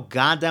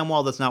 goddamn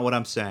well that's not what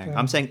I'm saying.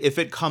 I'm saying if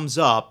it comes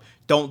up,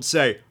 don't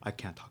say I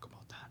can't talk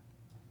about that.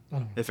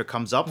 If it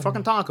comes up,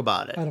 fucking talk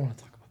about it. I don't want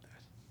to talk about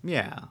that.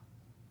 Yeah,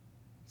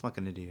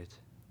 fucking idiot.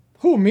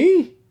 Who,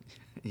 me?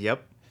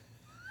 Yep.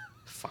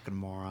 Fucking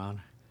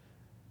moron.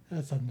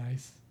 That's not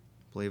nice.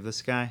 Believe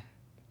this guy?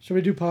 Should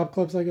we do pop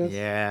clips, I guess?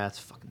 Yeah, it's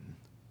fucking...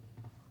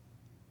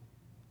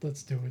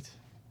 Let's do it.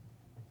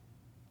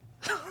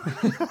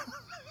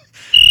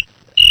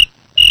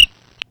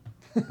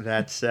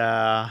 That's, Those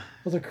are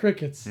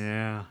crickets.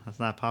 Yeah,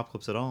 that's not pop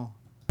clips at all.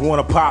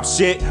 Wanna pop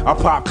shit? I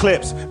pop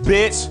clips,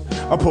 bitch.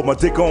 I put my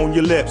dick on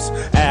your lips.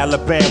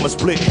 Alabama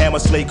split hammer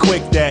slay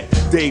quick that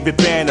David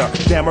Banner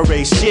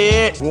Damaray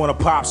shit. Wanna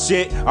pop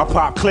shit? I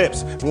pop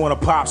clips. Wanna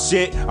pop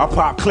shit? I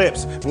pop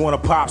clips. Wanna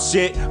pop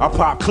shit? I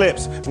pop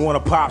clips. Wanna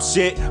pop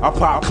shit? I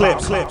pop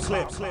clips.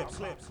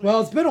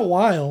 Well, it's been a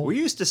while. We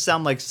used to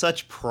sound like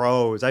such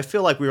pros. I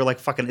feel like we were like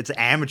fucking. It's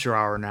amateur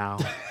hour now.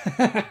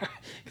 I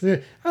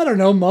don't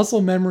know, muscle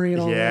memory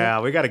and all that.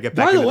 Yeah, we got to get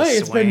back into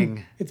the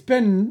swing. It's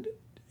been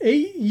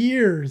 8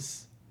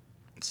 years.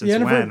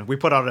 Since when? We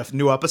put out a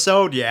new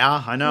episode?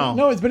 Yeah, I know.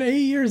 No, it's been 8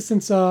 years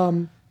since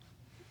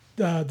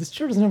this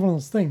chair doesn't have one of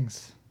those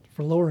things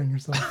for lowering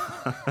yourself.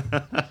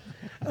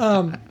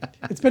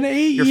 It's been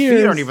 8 years. Your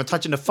feet aren't even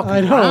touching the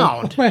fucking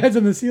ground. My head's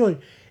on the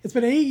ceiling. It's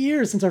been 8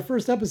 years since our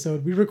first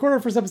episode. We recorded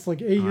our first episode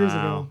like 8 years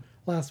ago,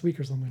 last week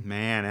or something.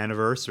 Man,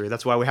 anniversary.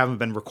 That's why we haven't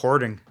been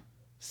recording.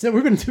 So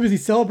we've been too busy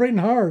celebrating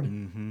hard.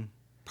 Mm-hmm.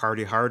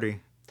 Party hardy.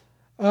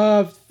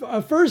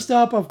 First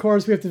up, of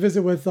course, we have to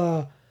visit with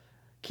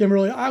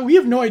Kimberly. We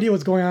have no idea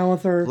what's going on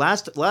with her.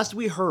 Last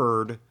we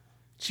heard,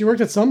 she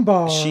worked at some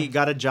bar. She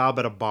got a job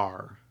at a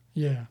bar.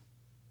 Yeah.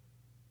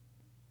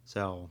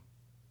 So.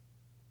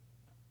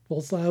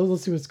 Well,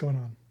 let's see what's going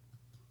on.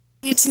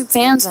 YouTube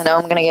fans, I know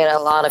I'm gonna get a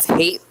lot of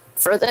hate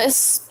for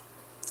this,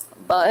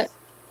 but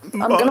I'm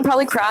gonna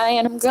probably cry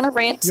and I'm gonna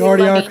rant too. You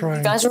already are crying.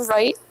 You guys are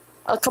right.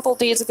 A couple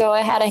days ago,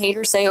 I had a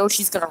hater say, "Oh,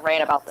 she's gonna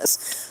rant about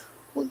this."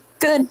 Well,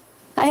 good.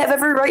 I have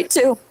every right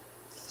to.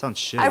 Sounds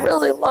shit. I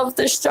really love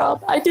this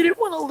job. I didn't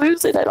want to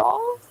lose it at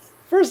all.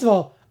 First of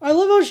all, I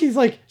love how she's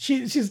like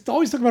she's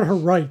always talking about her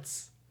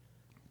rights.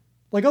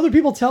 Like other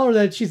people tell her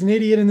that she's an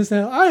idiot and this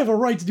and that. I have a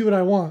right to do what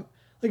I want.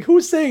 Like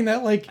who's saying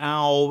that? Like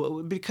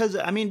because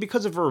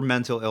of her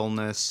mental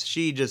illness,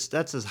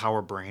 that's just how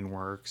her brain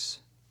works.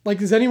 Like,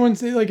 does anyone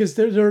say, like, is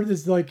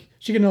like,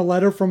 she getting a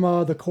letter from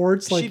the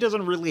courts? Like, she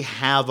doesn't really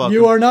have a...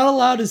 You are not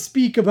allowed to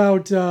speak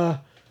about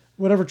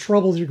whatever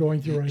troubles you're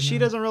going through right now. She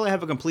doesn't really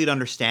have a complete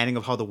understanding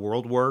of how the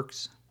world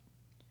works.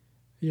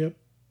 Yep.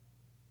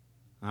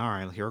 All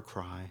right, I'll hear her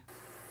cry.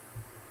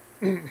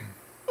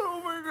 Oh,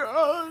 my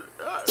God.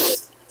 I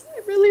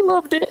really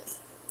loved it.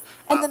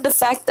 And then the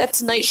fact that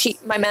tonight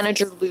my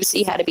manager,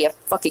 Lucy, had to be a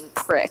fucking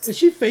prick. Is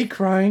she fake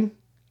crying?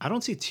 I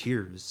don't see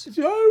tears.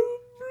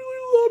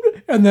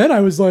 And then I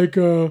was like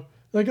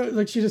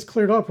she just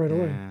cleared up right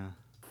away. Yeah.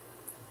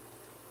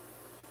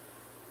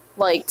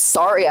 Like,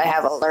 sorry, I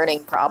have a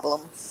learning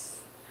problem.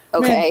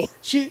 Okay,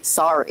 Man,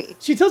 sorry.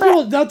 She tells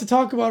people not to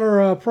talk about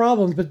her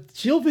problems, but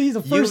she'll be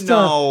the first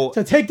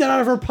to take that out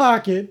of her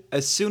pocket.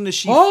 As soon as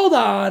she... Hold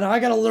on, I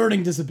got a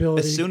learning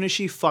disability. As soon as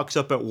she fucks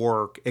up at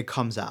work, it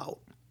comes out.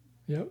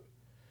 Yep.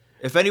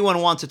 If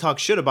anyone wants to talk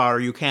shit about her,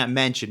 you can't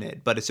mention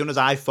it. But as soon as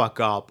I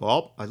fuck up,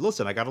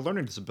 listen, I got a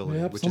learning disability.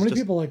 Yep, so many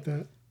people like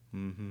that.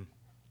 Mm-hmm.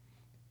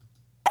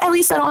 At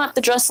least I don't have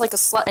to dress like a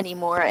slut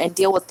anymore and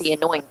deal with the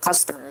annoying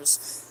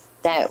customers.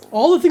 That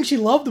all the things she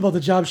loved about the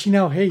job, she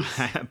now hates.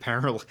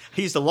 Apparently,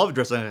 he used to love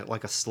dressing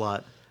like a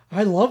slut.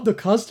 I love the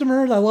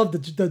customers. I love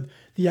the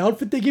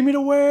outfit they give me to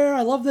wear.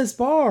 I love this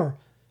bar,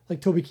 like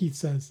Toby Keith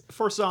says.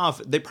 First off,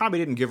 they probably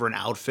didn't give her an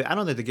outfit. I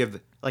don't think they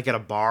give, like at a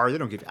bar, they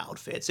don't give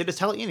outfits. They just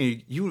tell you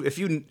if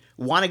you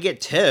want to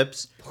get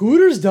tips.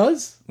 Hooters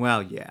does.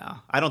 Well, yeah.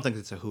 I don't think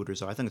it's a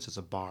Hooters though. I think it's just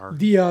a bar.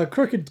 The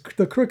crooked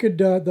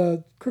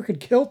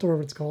kilt or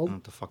whatever it's called. I don't know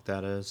what the fuck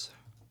that is.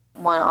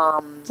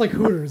 It's like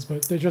Hooters,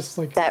 but they're just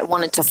like that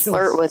wanted to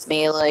flirt with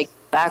me, like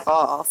back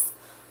off.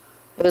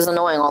 It was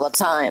annoying all the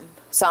time.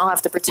 So I don't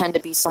have to pretend to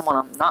be someone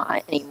I'm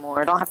not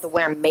anymore. I don't have to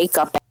wear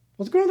makeup.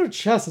 What's going on with her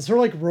chest? Is her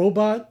like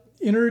robot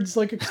innards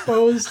like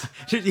exposed?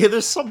 Yeah,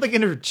 there's something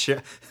in her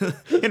chest.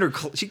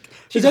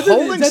 She's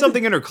holding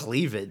something in her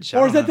cleavage.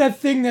 Or is that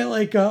thing that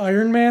like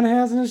Iron Man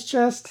has in his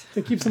chest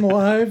that keeps him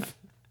alive?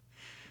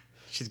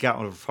 She's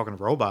got a fucking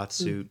robot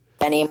suit.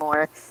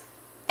 Anymore.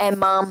 And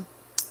Mom,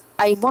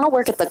 I want to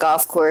work at the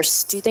golf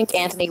course. Do you think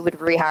Anthony would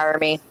rehire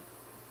me?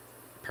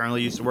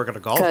 Apparently, you used to work at a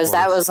golf because course.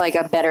 that was like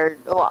a better.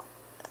 Well,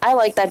 I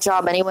like that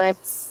job anyway,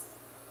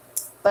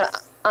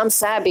 but I'm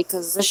sad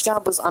because this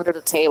job was under the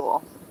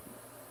table,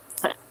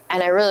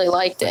 and I really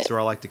liked it. That's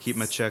where I like to keep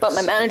my chicks. But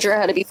my manager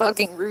had to be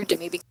fucking rude to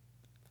me.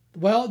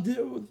 Well,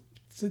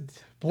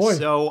 boy,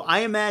 So I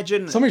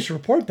imagine. somebody should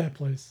report that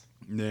place.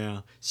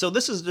 Yeah. So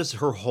this is just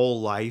her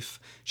whole life.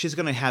 She's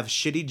gonna have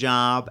shitty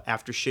job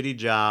after shitty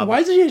job.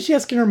 Why is she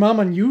asking her mom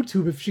on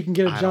YouTube if she can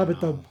get a I job don't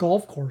at the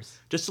golf course?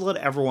 Just to let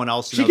everyone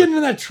else She know. getting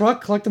in that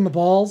truck collecting the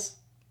balls?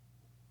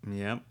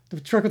 Yeah. The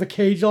truck with a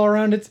cage all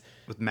around it?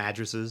 With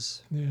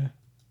mattresses. Yeah.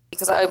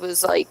 Because I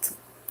was like,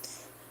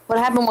 what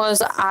happened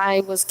was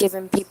I was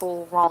giving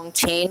people wrong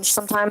change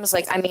sometimes.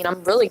 Like, I mean,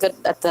 I'm really good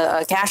at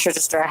the cash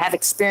register. I have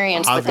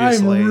experience with it.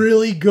 Obviously. I'm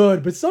really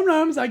good, but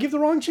sometimes I give the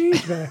wrong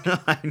change back.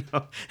 I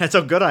know. That's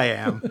how good I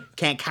am.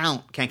 Can't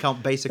count. Can't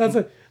count basic. That's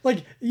it.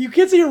 Like, you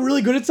can't say you're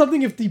really good at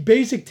something if the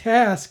basic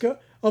task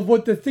of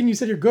what the thing you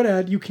said you're good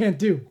at, you can't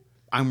do.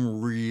 I'm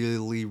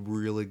really,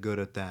 really good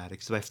at that.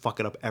 Except I fuck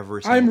it up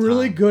every single time. I'm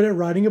really good at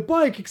riding a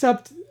bike,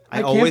 except I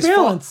can't always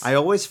balance. fall. I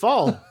always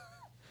fall.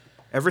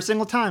 Every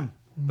single time.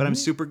 But I'm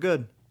super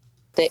good.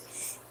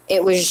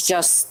 It was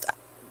just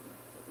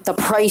the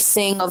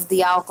pricing of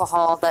the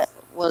alcohol that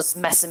was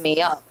messing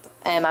me up.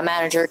 And my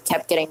manager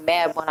kept getting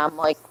mad when I'm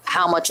like,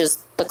 how much is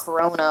the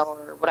Corona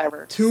or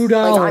whatever? $2.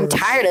 Like, I'm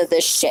tired of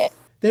this shit.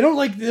 They don't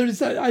like.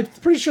 I'm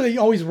pretty sure they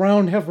always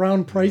have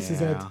round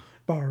prices Yeah. at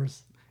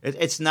bars.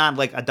 It's not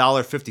like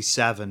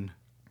 $1.57.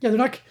 Yeah, they're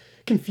not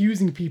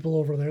confusing people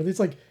over there. It's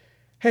like,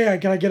 hey,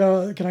 can I get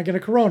a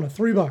Corona?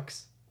 $3,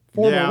 $4,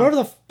 Yeah.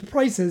 whatever the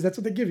price is. That's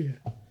what they give you.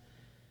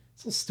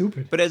 So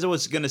stupid. But as I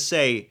was going to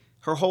say,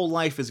 her whole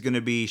life is going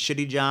to be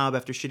shitty job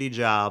after shitty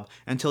job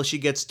until she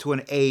gets to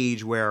an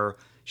age where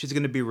she's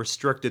going to be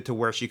restricted to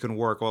where she can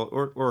work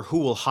or who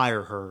will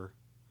hire her.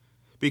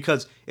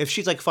 Because if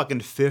she's like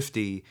fucking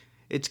 50,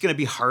 it's going to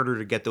be harder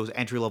to get those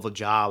entry-level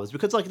jobs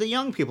because like the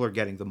young people are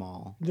getting them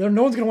all.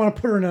 No one's gonna want to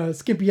put her in a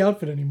skimpy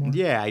outfit anymore.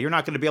 Yeah, you're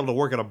not going to be able to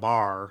work at a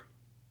bar.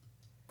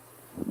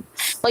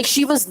 Like,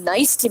 she was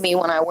nice to me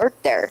when I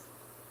worked there.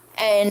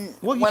 And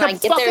Well, you when I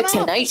kept get there fucking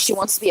up. tonight, she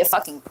wants to be a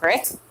fucking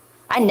prick.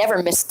 I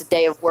never missed a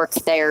day of work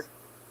there.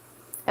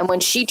 And when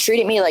she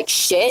treated me like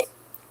shit,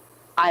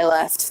 I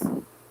left.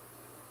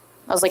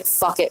 I was like,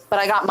 fuck it. But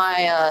I got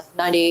my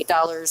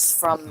 $98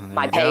 from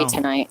my you pay go.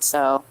 tonight,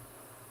 so.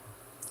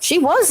 She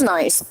was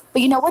nice.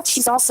 But you know what?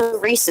 She's also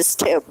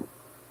racist, too.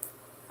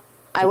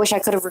 I wish I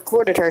could have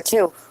recorded her,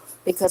 too.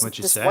 Because What'd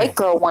you this say? white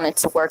girl wanted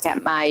to work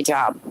at my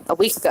job a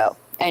week ago.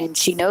 And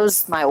she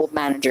knows my old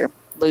manager,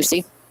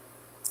 Lucy.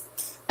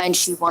 And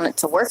she wanted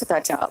to work at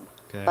that job.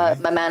 Okay. But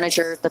my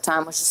manager at the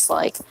time was just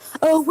like,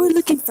 oh, we're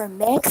looking for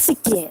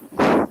Mexican.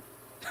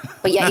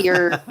 But yet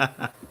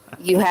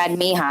you had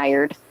me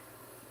hired.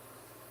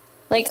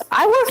 Like,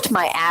 I worked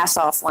my ass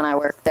off when I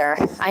worked there.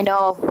 I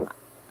know,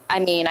 I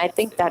mean, I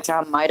think that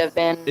job might have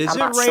been. Is I'm it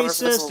not sure if, it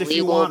was racist if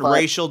you illegal, want but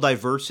racial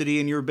diversity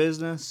in your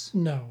business?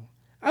 No,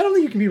 I don't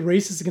think you can be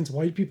racist against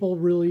white people,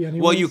 really.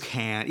 Anyway. Well, you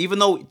can, even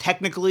though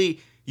technically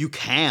you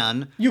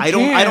can. You I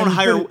don't can,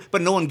 hire, but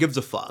but no one gives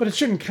a fuck. but it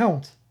shouldn't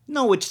count.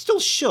 No, it still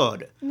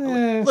should.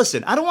 Nah.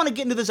 Listen, I don't want to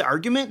get into this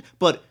argument,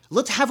 but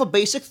let's have a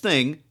basic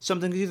thing.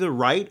 Something's either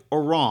right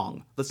or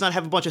wrong. Let's not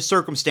have a bunch of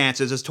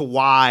circumstances as to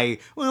why,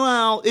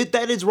 well,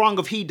 that is wrong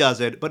if he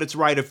does it, but it's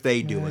right if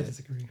they do I it.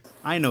 disagree.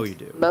 I know you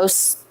do.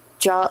 most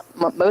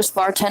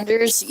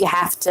bartenders, you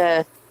have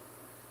to,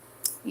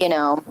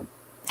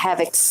 have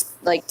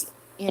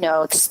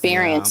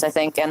experience, Yeah. I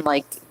think, and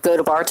like go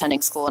to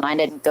bartending school, and I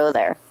didn't go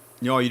there.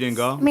 No, you didn't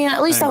go? I mean, at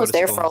least didn't I go was to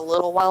there school. for a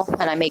little while,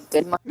 and I made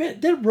good money.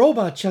 Man, that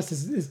robot chest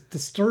is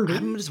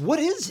disturbing. What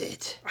is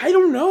it? I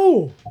don't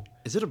know.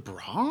 Is it a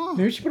bra?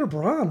 Maybe she put her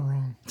bra on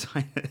wrong.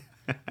 I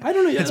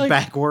don't know. It's like,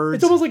 backwards.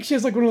 It's almost like she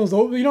has like one of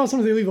those. You know,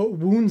 sometimes they leave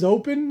wounds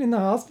open in the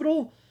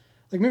hospital.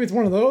 Like maybe it's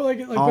one of those.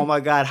 Like Oh but- my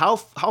god, how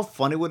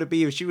funny would it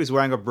be if she was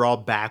wearing a bra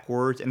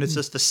backwards and it's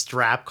just a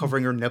strap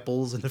covering her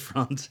nipples in the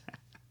front?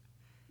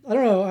 I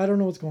don't know. I don't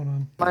know what's going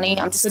on. Money.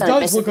 I'm just It gonna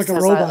does miss look it like a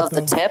because I robot, love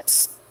the though.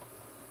 tips.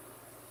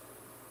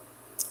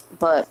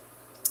 But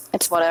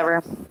it's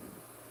whatever.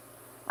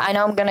 I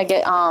know I'm gonna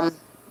get I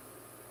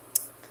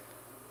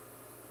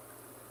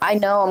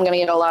know I'm gonna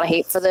get a lot of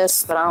hate for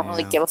this, but I don't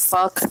really Yeah. give a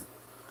fuck.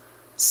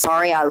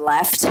 Sorry I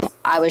left.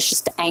 I was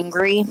just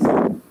angry.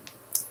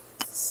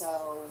 So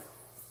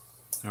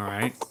All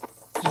right.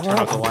 Turn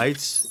out the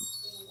lights.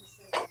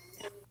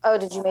 oh,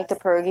 did you make the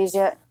pierogies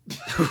yet?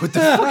 What the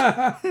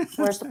fuck?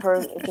 Where's the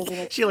pierogi? Did you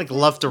make She like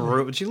left the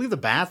room. Did she leave the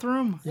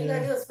bathroom?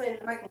 Yeah.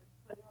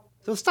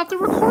 So stop the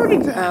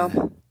recording then.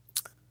 Oh.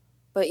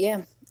 But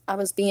yeah, I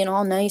was being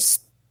all nice.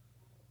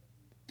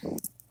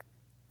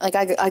 Like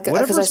because I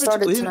Whatever's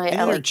started between- tonight in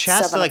at your like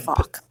chest, 7 like,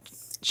 o'clock.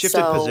 Shifted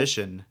So-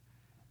 position.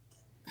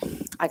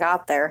 I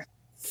got there.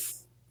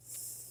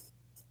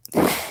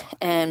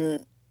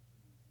 And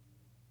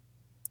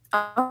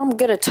I'm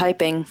good at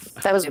typing.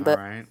 That was All but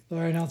right. All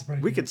right, now it's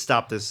breaking. We could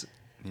stop this.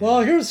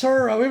 Well, here's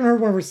her. We haven't heard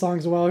one of her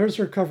songs in a while. Here's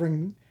her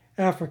covering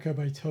 "Africa"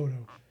 by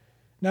Toto.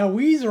 Now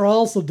Weezer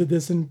also did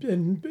this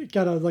and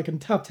got a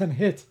top 10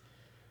 hit.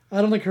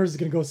 I don't think hers is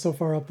gonna go so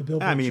far up the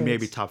Billboard. I mean, charts.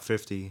 maybe top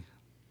 50.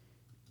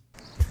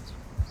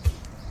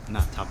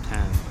 Not top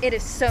 10. It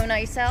is so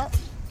nice out.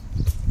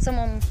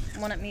 Someone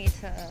wanted me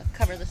to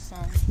cover this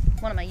song.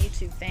 One of my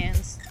YouTube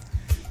fans.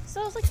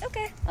 So I was like,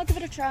 okay, I'll give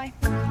it a try.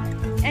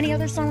 Any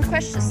other song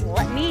requests, just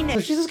let me know. So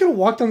she's just gonna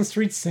walk down the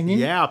street singing?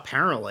 Yeah,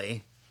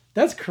 apparently.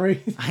 That's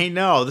crazy. I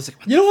know. This.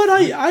 You know what?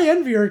 I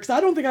envy her because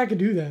I don't think I could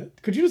do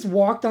that. Could you just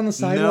walk down the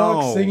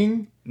sidewalk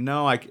singing?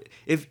 No,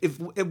 if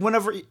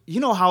whenever you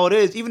know how it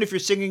is, even if you're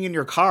singing in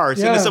your car, as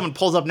soon as someone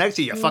pulls up next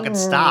to you, you fucking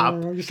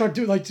stop. You start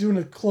doing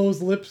a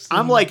closed lips.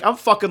 I'm like, ah,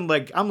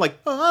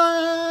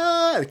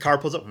 the car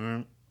pulls up.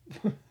 I'm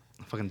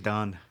fucking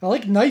done. I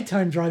like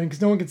nighttime driving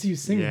because no one can see you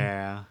singing.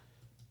 Yeah.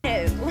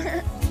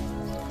 No.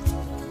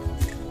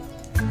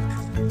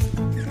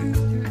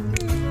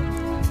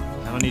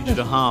 I don't need you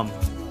to hum.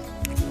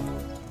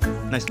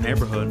 Nice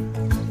neighborhood.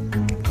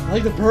 I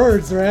like the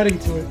birds. They're adding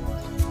to it.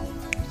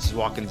 Just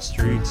walking the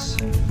streets.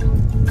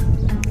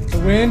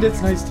 The wind,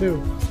 it's nice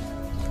too.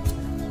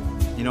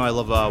 You know I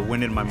love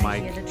wind in my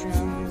mic.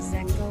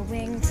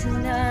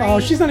 Oh,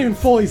 she's not even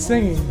fully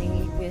singing.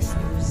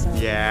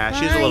 Yeah,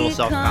 she's a little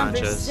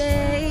self-conscious.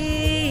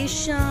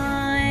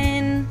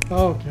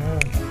 Oh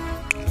god.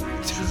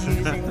 She's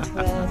using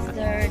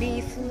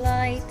 12:30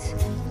 flight.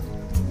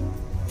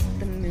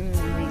 The moon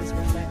rays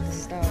reflect the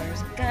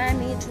stars, guide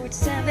me towards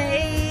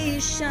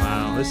salvation.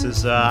 Wow, this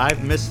is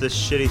I've missed this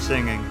shitty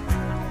singing.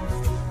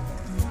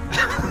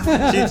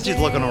 she's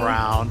looking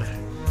around.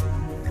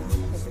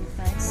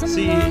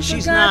 See,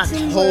 she's not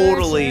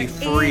totally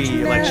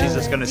free, like she's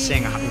just gonna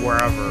sing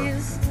wherever.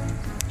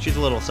 She's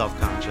a little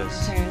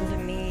self-conscious. Turn to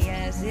me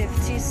as if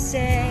to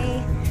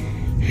say,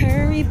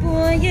 hurry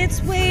boy,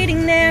 it's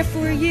waiting there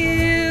for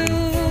you.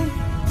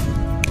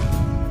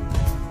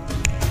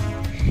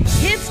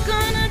 It's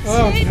gonna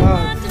take a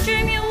lot to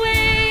dream you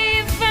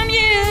away from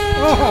you.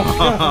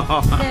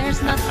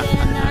 There's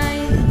nothing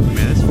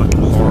Man, it's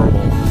fucking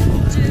horrible.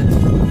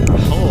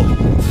 Oh,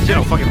 you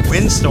know, fucking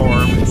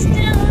windstorm.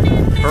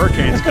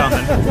 Hurricane's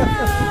coming.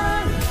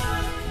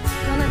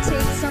 Gonna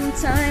take some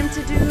time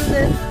to do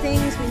the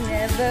things we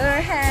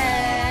never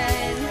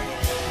had.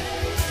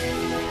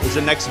 Is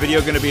the next video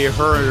gonna be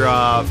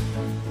her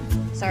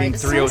Sorry, being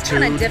this 302?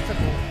 sounds kind of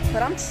difficult,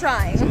 but I'm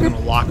trying. I'm gonna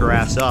lock her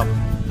ass up.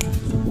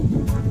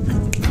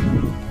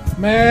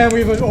 Man, we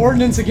have an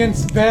ordinance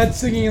against bad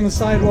singing on the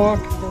sidewalk.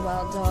 The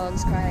wild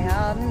dogs cry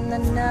out in the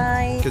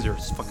night Because you're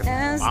fucking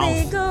as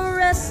they mouth. go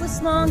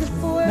restless long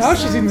before. Now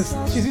she's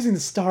using the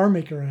Star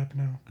Maker app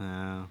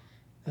now.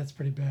 That's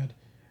pretty bad.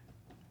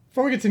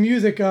 Before we get to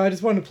music, I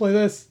just wanted to play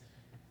this.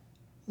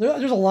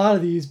 There's a lot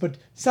of these, but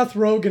Seth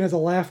Rogen has a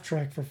laugh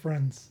track for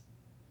Friends.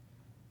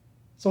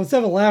 So instead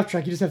of a laugh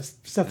track, you just have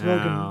Seth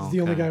Rogen as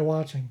the only guy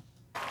watching.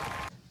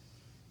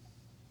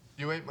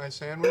 You ate my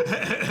sandwich?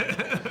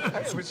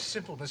 It was a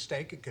simple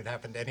mistake. It could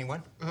happen to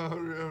anyone. Oh,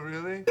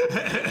 really?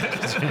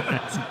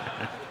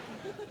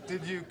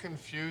 Did you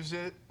confuse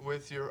it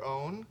with your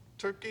own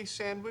turkey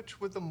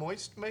sandwich with a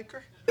moist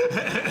maker?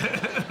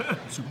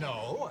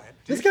 No.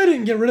 This guy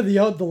didn't get rid of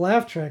the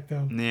laugh track,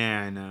 though.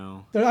 Yeah, I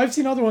know. I've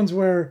seen other ones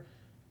where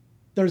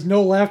there's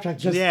no laugh track.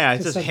 It's just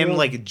Seth him Rogen.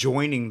 like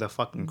joining the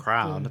fucking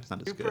crowd. That's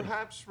not as You good.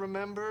 perhaps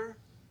remember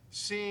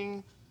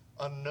seeing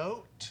a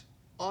note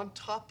on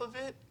top of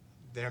it?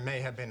 There may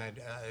have been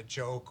a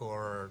joke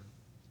or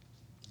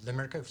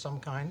limerick of some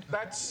kind.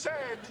 That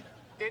said,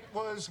 it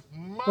was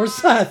my Where's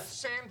Seth?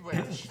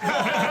 sandwich.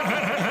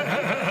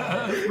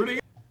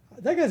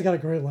 That guy's got a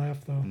great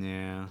laugh, though.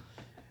 Yeah.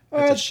 All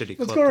That's right, a shitty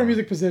let's clip, go to our though.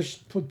 music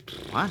position.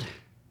 What?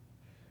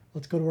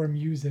 Let's go to our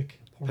music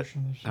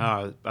portion of the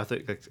show. I thought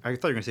you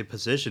were gonna say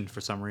position for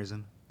some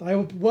reason.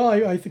 I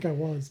think I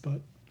was, but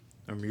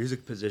Or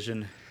music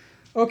position.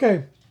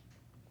 okay.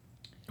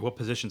 What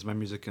position's my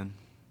music in?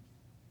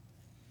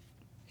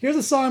 Here's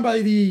a song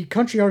by the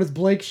country artist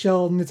Blake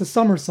Shelton. It's a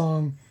summer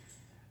song.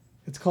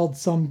 It's called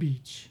 "Some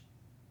Beach."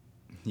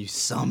 You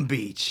some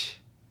beach.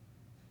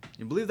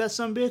 You believe that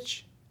some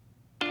bitch?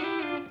 Oh,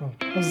 I was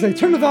gonna say,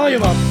 turn the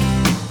volume up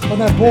on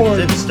that board.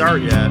 It didn't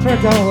start yet. Turn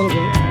it down a little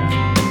bit.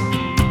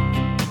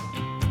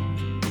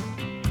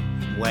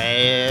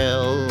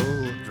 Well,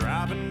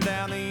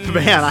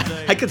 man,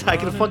 I could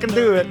fucking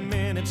do it.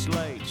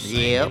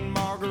 Yep.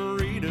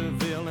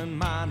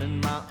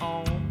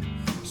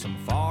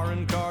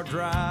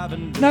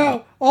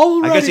 Now,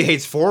 already, I guess he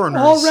hates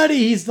foreigners. Already,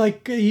 he's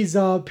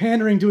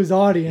pandering to his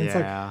audience,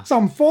 Yeah. like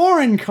some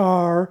foreign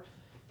car,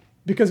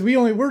 because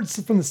we're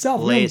from the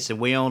South. Listen,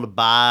 we only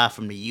buy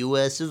from the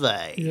U.S. of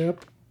A.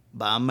 Yep.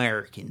 By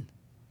American.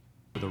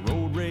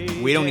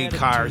 We don't need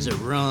cars that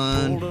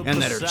run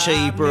and that are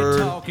cheaper,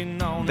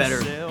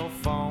 better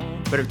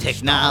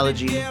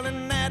technology.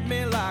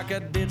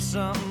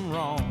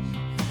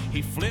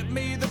 He flipped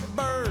me the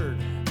bird,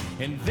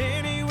 and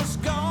then he was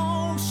gone.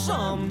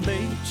 Some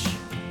beach,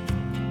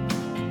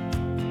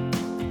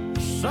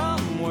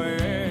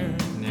 somewhere.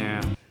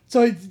 Yeah.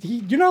 So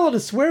you're not allowed to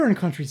swear in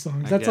country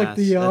songs. That's like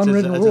the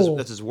unwritten rule.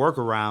 That's his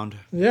workaround.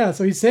 Yeah,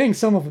 so he's saying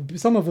son of a bitch,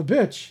 son of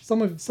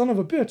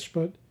a bitch,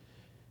 but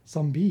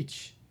some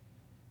beach.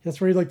 That's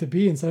where he'd like to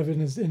be instead of in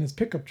his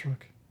pickup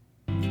truck.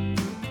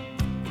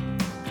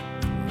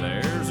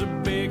 There's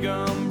a big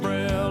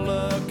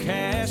umbrella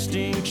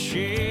casting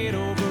shade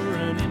over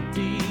an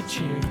empty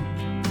chair.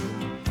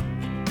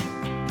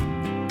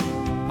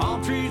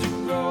 Palm trees are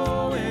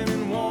growing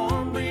and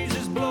warm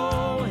breezes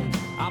blowing.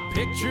 I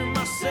picture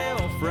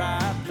myself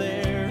right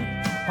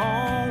there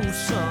on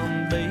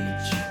some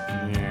beach.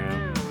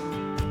 Yeah.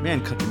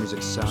 Man, country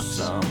music sucks.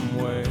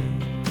 Somewhere.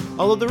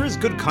 Although there is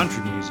good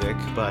country music,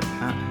 but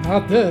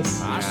Not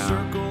this. I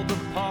circled the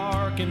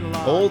parking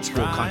lot. old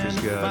school country's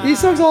good. These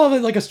songs all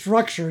have like a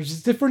structure. It's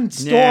just different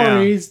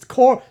stories.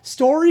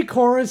 Story,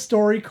 chorus,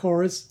 story,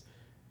 chorus,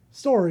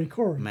 story,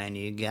 chorus. Man,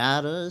 you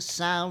gotta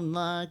sound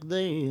like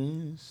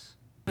this.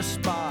 A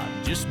spot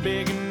just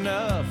big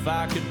enough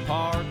I could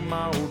park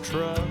my old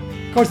truck.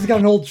 Of course, he's got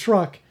an old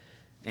truck.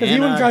 Because he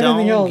And wouldn't I drive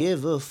anything don't else.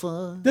 give a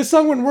fuck. This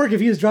song wouldn't work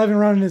if he was driving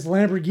around in his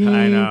Lamborghini.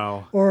 I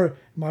know. Or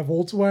my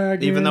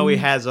Volkswagen. Even though he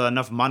has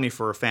enough money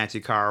for a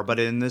fancy car, but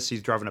in this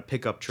he's driving a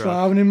pickup truck.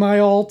 Driving in my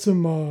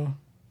Altima.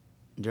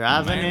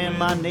 Driving in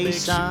my Big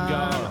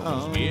cigar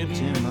was getting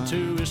Nissan.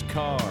 into his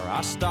car.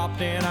 I stopped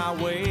and I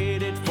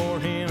waited for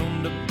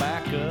him to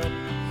back up.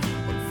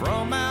 But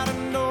from out of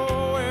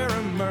nowhere,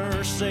 a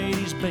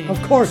Mercedes Benz.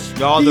 Of course.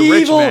 Oh, the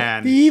rich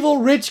man. The evil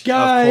rich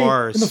guy Of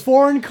course. in the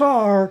foreign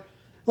car.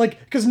 Like,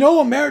 because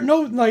no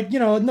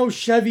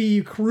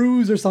Chevy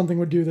Cruze or something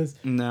would do this.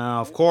 No,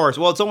 of course.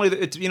 Well,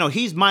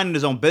 he's minding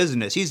his own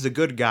business. He's the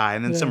good guy,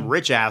 and then some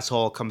rich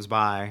asshole comes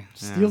by.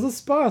 Steals a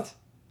spot.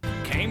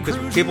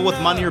 Because people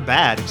with money are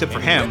bad, except for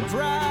him. Looked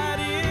right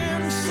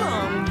in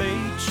some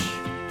beach.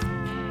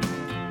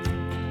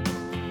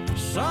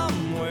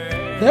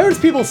 Somewhere. There's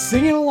people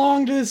singing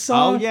along to this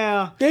song. Oh,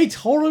 yeah. They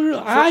totally. For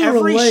I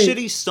every relate.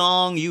 shitty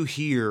song you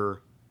hear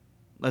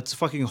that's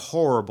fucking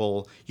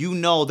horrible,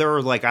 there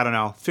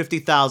are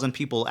 50,000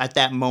 people at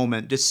that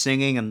moment just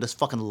singing and just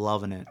fucking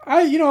loving it.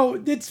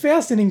 It's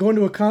fascinating going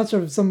to a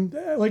concert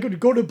of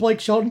go to a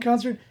Blake Shelton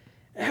concert.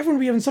 Everyone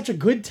would be having such a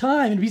good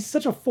time. It'd be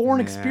such a foreign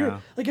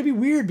experience. Like, it'd be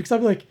weird because I'd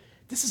be like,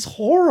 this is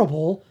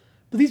horrible.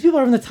 But these people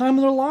are having the time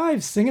of their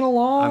lives, singing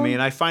along. I mean,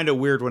 I find it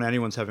weird when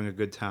anyone's having a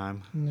good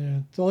time. Yeah.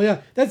 So,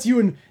 yeah, that's you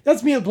and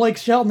that's me at Blake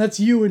Shelton. That's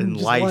you in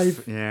just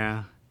life.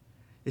 Yeah.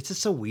 It's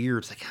just so weird.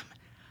 It's like,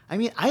 I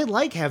mean, I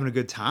like having a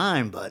good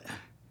time, but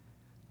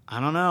I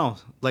don't know.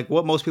 Like,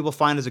 what most people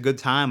find as a good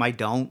time, I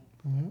don't.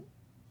 Mm-hmm.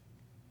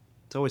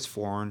 It's always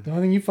foreign. The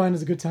only thing you find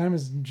is a good time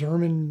is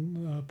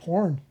German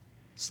porn.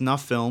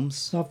 Snuff films.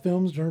 Snuff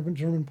films,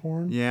 German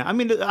porn. Yeah, I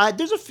mean,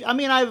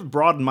 I've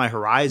broadened my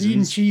horizons.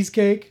 Eating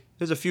cheesecake.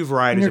 There's a few In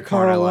varieties your of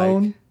porn car I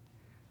alone. like.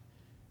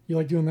 You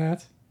like doing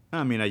that?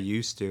 I mean, I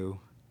used to.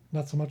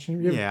 Not so much.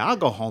 Yeah, I'll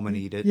go home and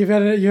eat it. You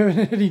haven't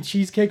had any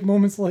cheesecake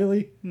moments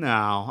lately?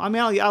 No, I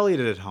mean, I'll eat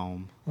it at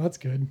home. Well, that's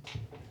good.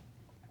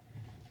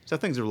 So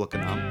things are looking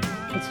up.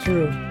 That's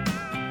true.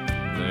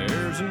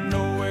 There's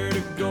nowhere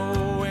to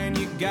go and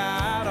you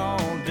got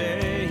all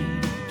day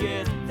to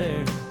get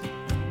there.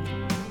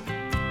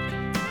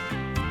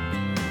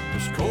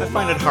 I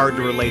find it hard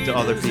to relate to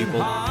other people.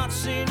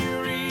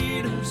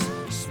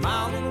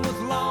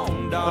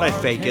 But I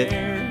fake it.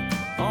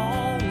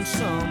 On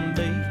some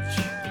beach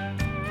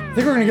I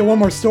think we're gonna get one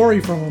more story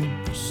from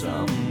him.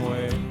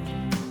 somewhere.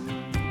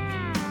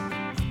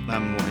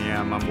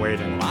 I'm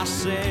waiting. I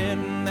sat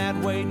in that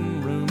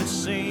waiting room. It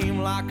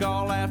seemed like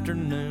all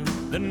afternoon.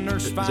 The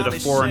nurse Is it a finally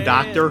foreign said,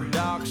 doctor?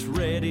 Doc's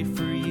ready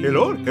for you.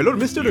 Hello,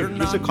 Mr. You're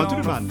not gonna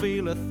Countryman.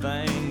 feel a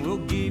thing. We'll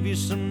give you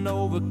some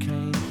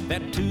Novocaine.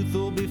 That tooth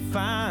will be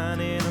fine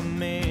in a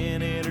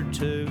minute or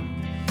two.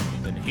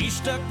 Then he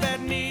stuck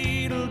that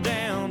needle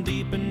down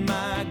deep in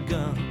my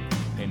gum,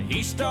 and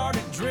he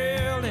started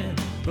drilling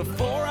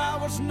before I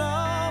was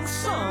numb.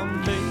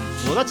 Some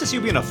beach Well, that's just you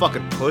being a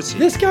fucking pussy.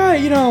 This guy,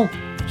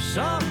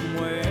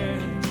 somewhere.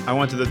 I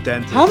went to the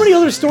dentist. how many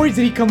other stories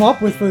did he come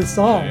up with for this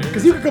song?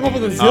 Because you could come up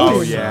with a zillion.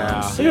 Oh,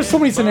 yeah. There's so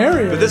many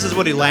scenarios. But this is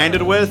what he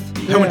landed with?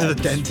 I went to Yeah.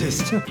 the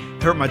dentist.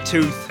 Hurt my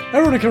tooth.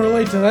 Everyone can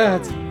relate to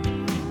that.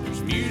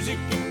 There's music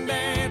and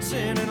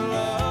dancing and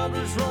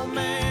lovers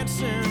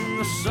romancing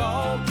the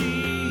salty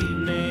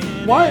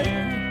evening. Why?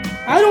 air.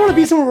 I don't want to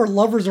be somewhere where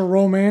lovers are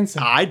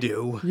romancing. I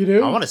do. You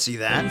do? I want to see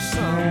that.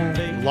 Some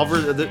beach.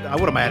 Lovers,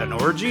 what am I at, an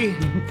orgy?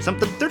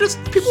 Something.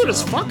 People are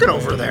just fucking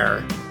over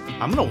there.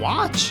 I'm gonna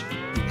watch.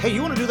 Hey,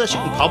 you want to do that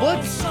shit in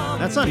public?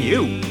 That's on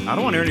you. I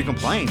don't want to hear any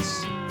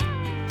complaints.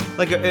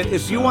 Like,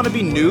 if you want to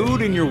be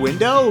nude in your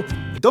window,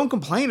 don't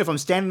complain if I'm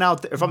standing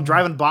out, if I'm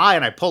driving by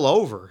and I pull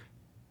over.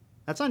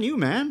 That's on you,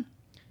 man.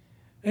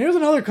 And here's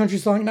another country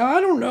song. Now,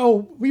 I don't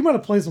know. We might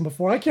have played some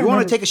before. I can't You remember.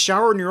 want to take a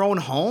shower in your own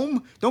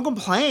home? Don't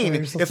complain Yeah,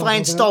 you're still if talking I about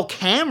install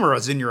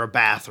cameras in your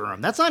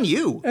bathroom. That's on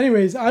you.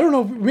 Anyways, I don't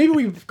know. Maybe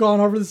we've gone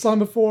over this song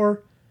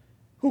before.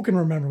 Who can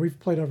remember? We've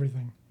played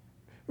everything.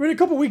 We're in a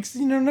couple weeks,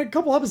 in a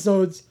couple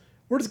episodes,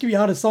 we're just going to be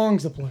out of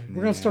songs to play.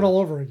 We're going to start all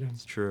over again.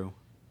 It's true.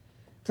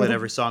 Played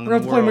every song in We're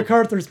the going to play world.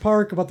 MacArthur's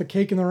Park about the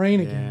cake in the rain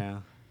again. Yeah.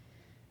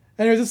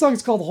 Anyways, this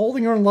song's called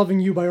Holding Her and Loving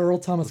You by Earl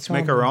Thomas Let's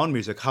make our own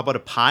music. How about a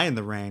pie in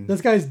the rain?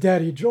 This guy's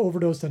dead. He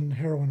overdosed on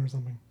heroin or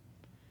something.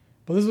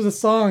 But this was a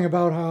song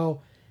about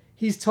how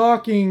he's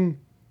talking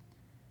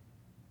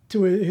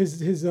to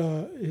his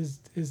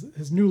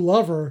new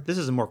lover. This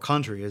isn't more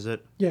country, is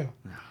it? Yeah.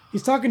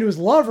 He's talking to his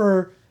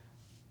lover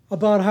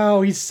about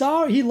how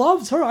he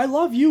loves her. I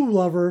love you,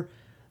 lover,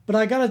 but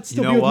I gotta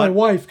still be with my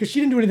wife because she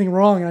didn't do anything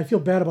wrong, and I feel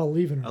bad about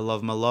leaving her. I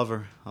love my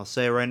lover. I'll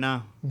say it right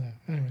now. Yeah.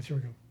 Anyways, here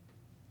we go.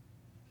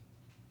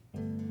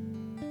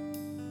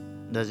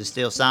 Does it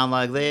still sound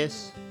like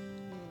this?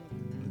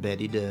 Bet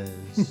he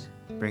does.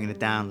 Bringing it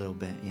down a little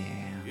bit,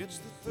 yeah. It's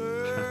the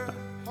third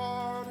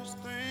hardest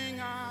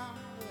thing I'll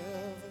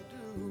ever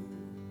do.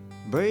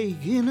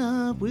 Breaking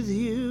up with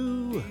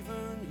you.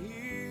 Even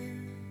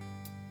here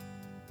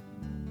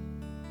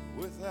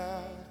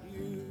without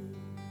you.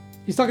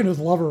 He's talking to his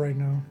lover right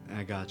now.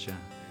 I gotcha.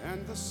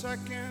 And the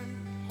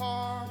second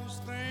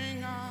hardest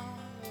thing I'll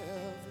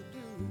ever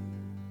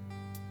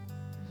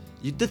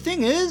do. The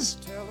thing is,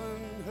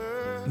 Telling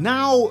her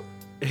now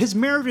his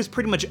marriage is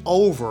pretty much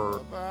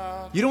over.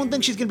 You don't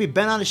think she's gonna be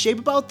bent out of shape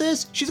about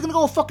this? She's gonna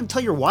go fucking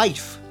tell your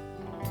wife.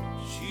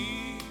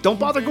 Don't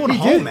bother going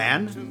home,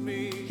 man.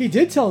 He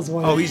did tell his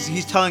wife. Oh,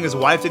 he's telling his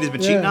wife that he's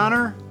been cheating on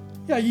her?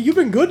 Yeah, you've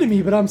been good to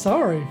me, but I'm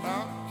sorry.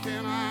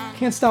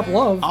 Can't stop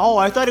love. Oh,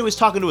 I thought he was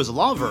talking to his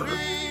lover.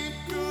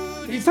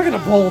 He's talking to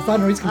both. I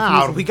don't know. He's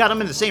confused. Oh, we got him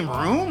in the same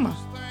room?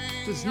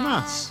 This is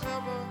nuts.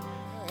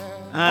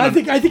 I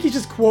think he's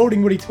just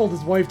quoting what he told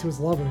his wife to his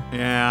lover.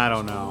 Yeah, I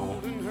don't know.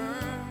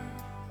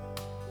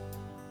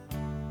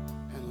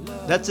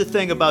 That's the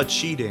thing about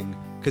cheating,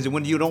 because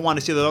when you don't want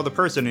to see the other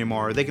person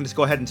anymore, they can just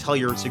go ahead and tell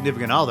your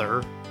significant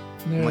other,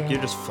 Yeah. like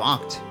you're just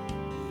fucked.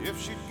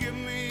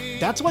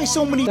 That's why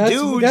so many That's,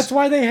 dudes. That's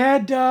why they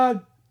had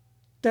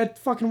that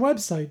fucking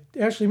website,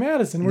 Ashley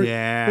Madison, where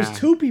there's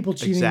two people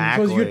cheating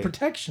because you had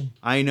protection.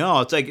 I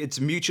know. It's like it's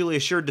mutually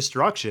assured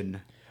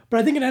destruction. But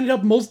I think it ended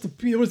up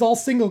it was all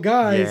single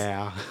guys.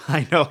 Yeah,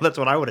 I know. That's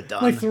what I would have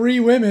done. Like 3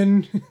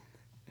 women.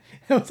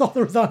 That was all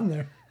there was on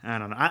there. I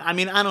don't know. I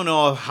mean, I don't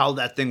know how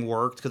that thing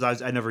worked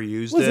because I never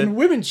used Listen, it.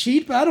 women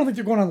cheat, but I don't think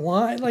they're going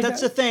online. Like That's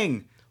the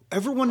thing.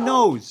 Everyone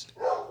knows.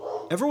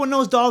 Everyone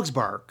knows dogs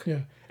bark. Yeah.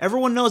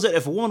 Everyone knows that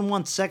if a woman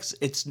wants sex,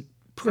 it's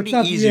pretty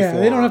not, easy for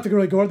they don't her. have to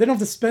really go. They don't have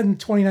to spend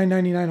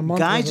 $29.99 a month.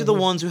 Guys are the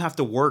ones who have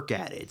to work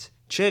at it.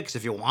 Chicks,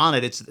 if you want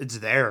it, it's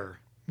there.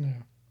 Yeah.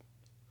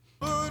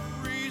 good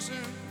reason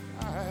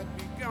I'd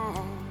be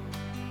gone.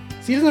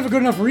 See, he doesn't have a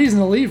good enough reason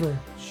to leave her.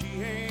 She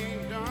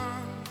ain't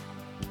done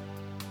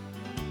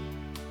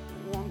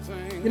one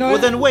thing. You know, Well,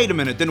 then wait a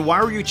minute. Then why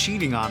are you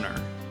cheating on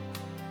her?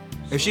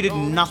 If she did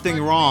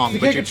nothing wrong, he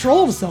but can't you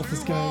control himself,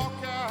 this guy.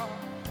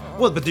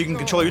 well, but you can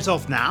control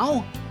yourself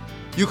now.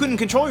 You couldn't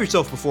control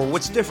yourself before.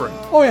 What's different?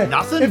 Oh yeah,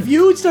 Nothing? If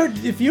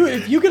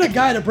you get a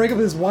guy to break up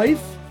with his wife,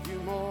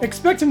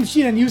 expect him to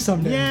cheat on you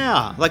someday.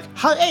 Yeah, like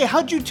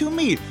how'd you two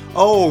meet?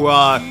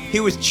 Oh, he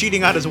was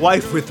cheating on his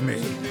wife with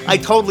me. I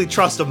totally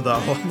trust him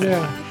though.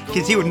 Yeah.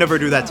 Because he would never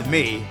do that to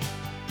me.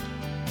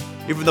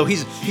 Even though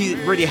he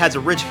already has a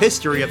rich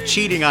history of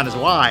cheating on his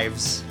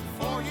wives.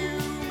 For you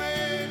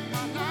made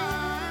my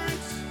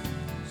nights,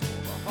 so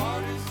the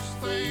hardest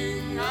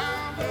thing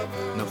I've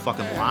ever No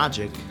fucking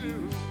logic.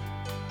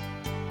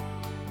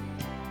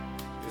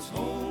 is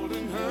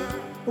holding her.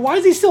 Why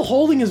is he still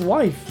holding his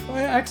wife,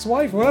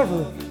 ex-wife,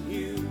 whatever?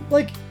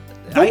 Like,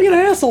 don't be an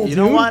asshole, You dude.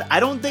 know what? I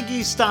don't think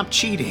he stopped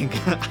cheating.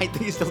 I think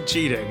he's still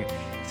cheating.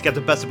 He's got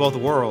the best of both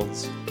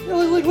worlds. You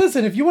know, like,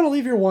 listen, if you want to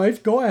leave your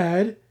wife, go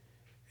ahead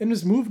and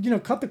just move.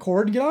 Cut the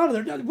cord and get out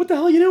of there. What the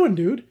hell are you doing,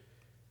 dude?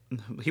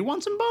 He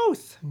wants them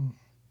both.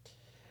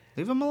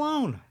 Leave him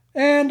alone.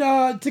 And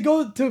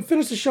to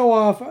finish the show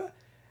off,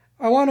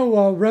 I want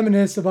to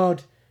reminisce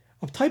about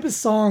a type of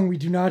song we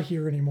do not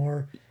hear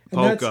anymore. And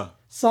Polka. that's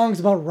songs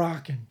about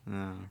rocking.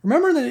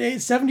 Remember in the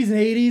 70s and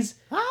 80s?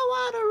 I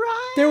want to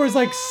ride. There was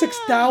like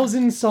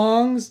 6,000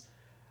 songs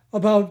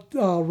about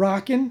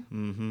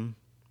rocking.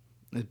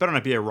 It better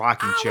not be a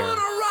rocking chair.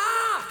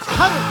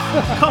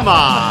 Come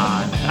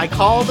on. I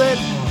called it.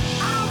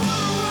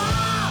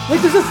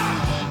 Like there's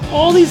just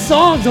all these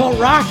songs about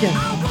rocking.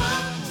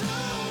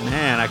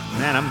 Man,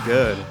 I'm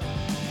good.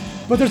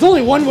 But there's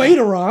only one way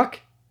to rock.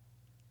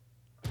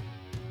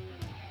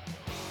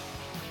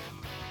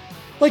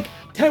 Like,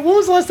 when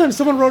was the last time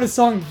someone wrote a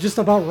song just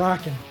about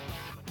rocking?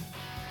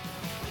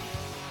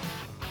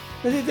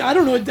 I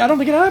don't know. I don't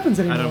think it happens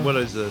anymore. What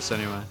is this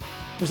anyway?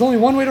 There's only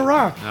one way to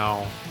rock.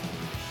 No.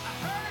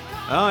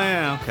 Oh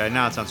yeah, okay.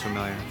 Now it sounds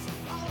familiar.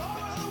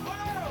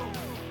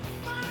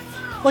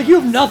 Like you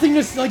have nothing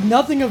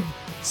of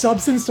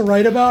substance to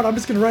write about. I'm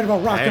just gonna write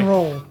about rock and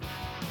roll.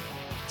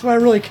 That's what I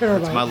really care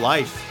about. It's my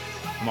life.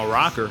 I'm a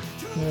rocker.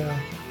 Yeah.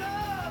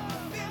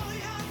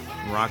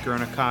 Rocker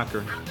and a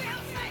cocker.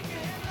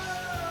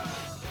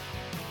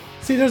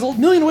 See, there's a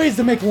million ways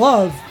to make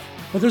love,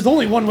 but there's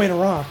only one way to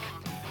rock.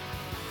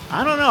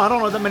 I don't know. I don't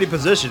know that many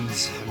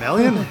positions. A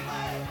million?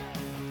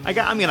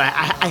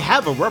 I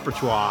have a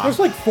repertoire. There's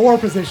like 4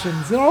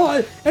 positions.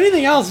 And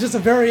anything else is just a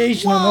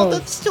variation on Well, those.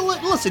 that's still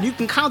listen. You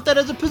can count that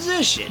as a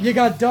position. You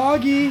got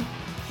doggy.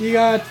 You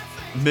got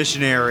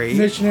Missionary.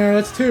 missionary.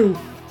 That's 2.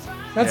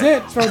 That's Yeah.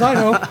 it, as far as I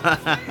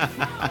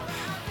know.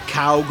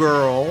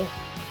 Cowgirl.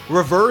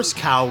 Reverse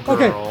cowgirl.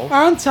 Okay,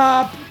 on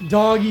top,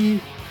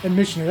 doggy, and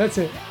missionary. That's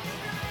it.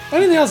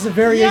 Anything else is a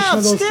variation Yeah,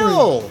 of those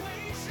still.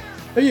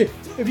 3.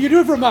 If you do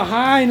it from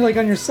behind, like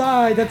on your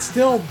side, that's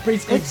still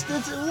basically. It's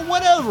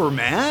whatever,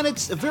 man.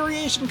 It's a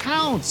variation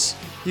counts.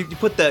 You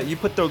put the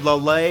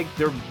leg,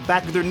 their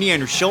back of their knee on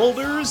your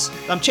shoulders.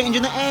 I'm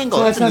changing the angle.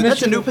 So that's a new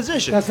missionary-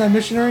 position. That's not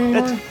missionary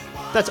anymore.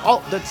 That's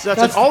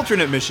an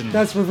alternate mission.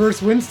 That's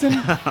reverse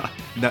Winston.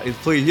 No,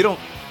 please, you don't.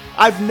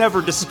 I've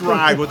never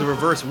described what the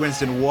reverse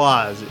Winston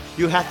was.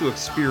 You have to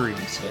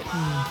experience it.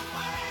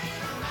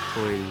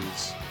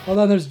 Please. Well,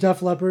 then there's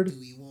Def Leppard.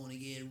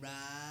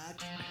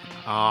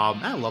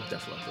 I love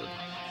Def Leppard.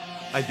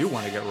 I do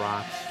want to get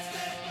rocked.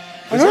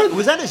 I heard-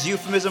 Was that his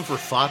euphemism for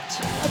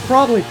fucked?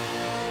 Probably.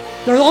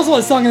 There's also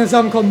a song in this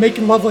album called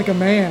 "Making Love Like a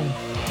Man,"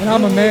 and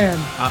I'm a man,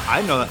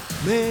 I know that.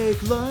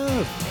 Make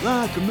love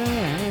like a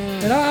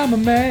man. and I'm a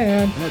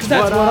man. That's 'Cause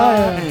that's what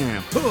I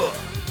am. Huh.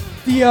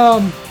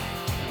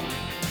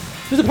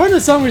 There's a part of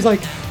the song where he's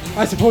like,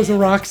 "I suppose the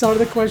rock's out of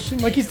the question."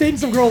 Like he's dating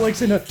some girl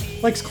who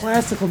likes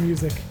classical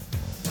music.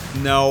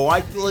 No,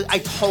 I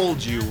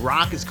told you,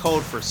 rock is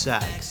code for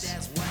sex.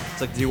 It's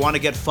like, do you want to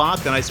get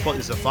fucked? And I suppose,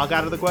 is the fuck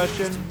out of the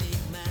question?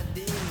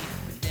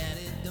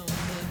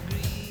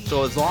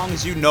 So as long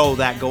as you know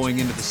that going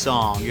into the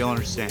song, you'll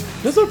understand.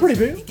 This is a pretty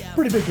big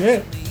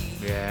hit.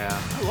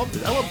 Yeah, I love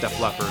Def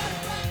Leppard.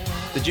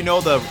 Did you know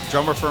the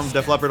drummer from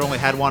Def Leppard only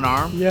had one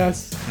arm?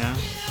 Yes. Yeah.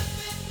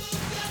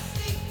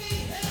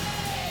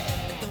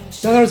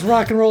 Then there's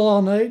 "Rock and Roll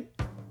All Night"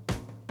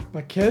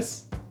 by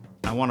Kiss.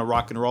 I want to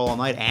rock and roll all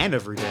night and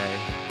every day.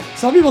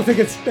 Some people think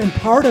it's been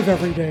part of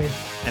every day.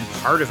 And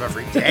part of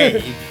every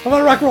day. I want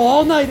to rock and roll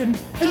all night and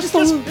just a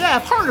little. Yeah,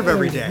 part of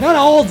every day. Not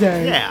all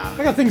day. Yeah.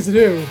 I got things to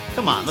do.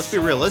 Come on, let's be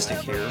realistic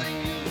here.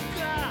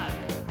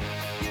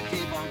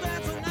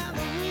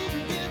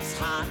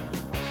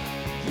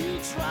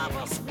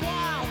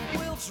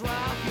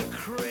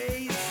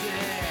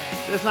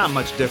 There's not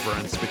much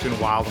difference between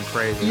wild and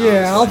crazy.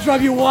 Yeah, I'll honestly.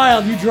 drive you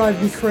wild. You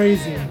drive me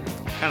crazy.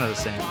 Kind of the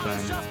same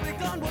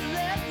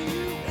thing.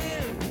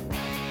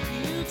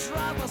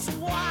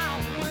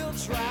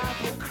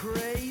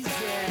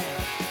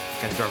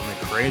 Guys driving me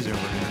crazy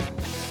over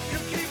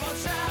here.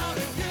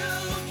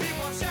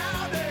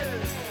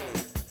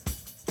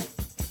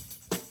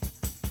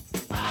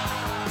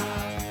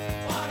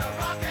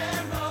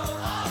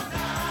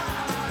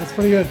 That's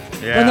pretty good.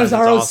 Yeah, Then there's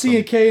that's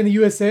R.O.C.K. in the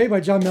USA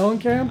by John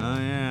Mellencamp. Oh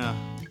yeah,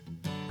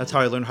 that's how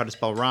I learned how to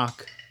spell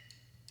rock.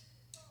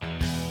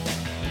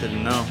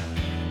 Didn't know.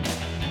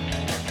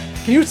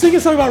 Can you sing a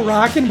song about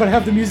rocking but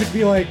have the music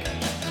be like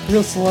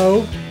real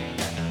slow?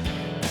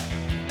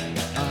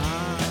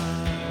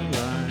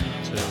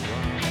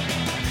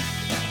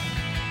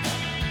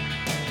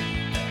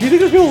 Do you think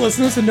there's people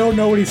listening to this and don't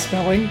know what he's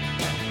spelling?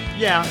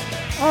 Yeah.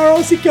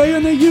 R.O.C.K.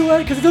 in the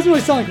U.S. Because it doesn't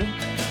really sound like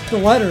the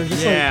letters.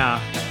 It's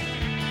Yeah.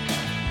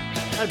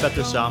 I bet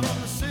there's some.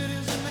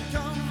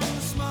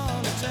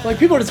 like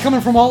people are just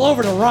coming from all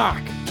over to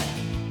rock.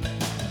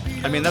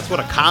 I mean, that's what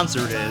a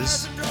concert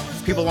is.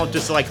 People won't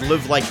just like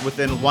live like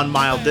within 1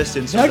 mile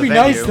distance. That'd of be the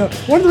nice venue.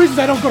 though. One of the reasons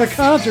I don't go to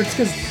concerts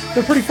because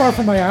they're pretty far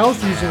from my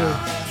house usually.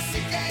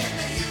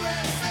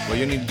 Well,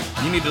 you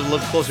need to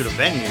live closer to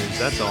venues.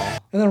 That's all.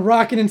 And then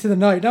rocking into the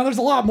night. Now there's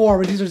a lot more,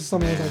 but these are just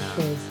some of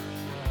the those.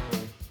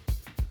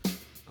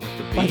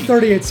 The My beat.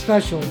 38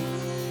 special.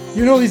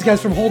 You know these guys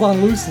from Hold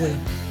On Loosely.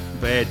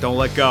 Hey, don't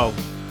let go.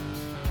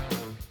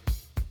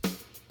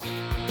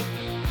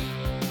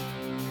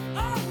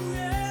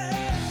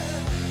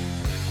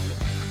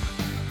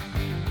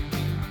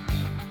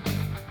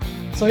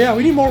 So yeah,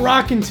 we need more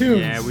rockin' tunes.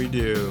 Yeah, we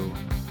do.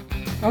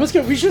 I'm just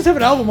gonna. We should just have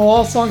an album of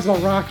all songs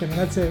about rockin', and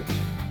that's it.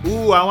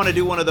 Ooh, I want to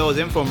do one of those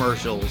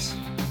infomercials.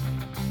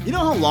 You know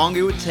how long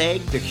it would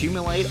take to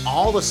accumulate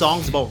all the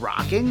songs about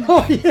rocking?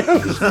 Oh yeah,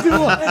 we should do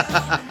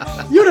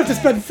one. You'd have to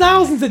spend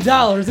thousands of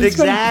dollars. And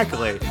spend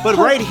Exactly. But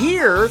right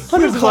here,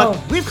 Hundreds of dollars.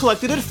 we've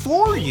collected it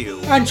for you.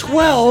 on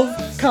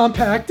 12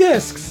 compact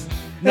discs.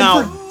 Now-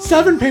 And for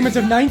 7 payments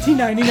of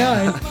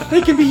 $19.99,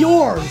 they can be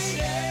yours.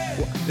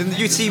 And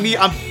you see me,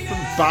 I'm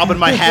bobbing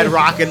my head,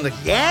 rocking, like,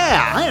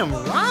 yeah, I am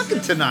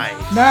rocking tonight.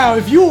 Now,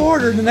 if you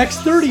order in the next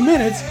 30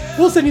 minutes,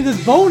 we'll send you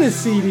this bonus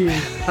CD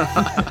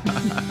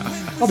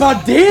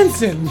about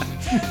dancing.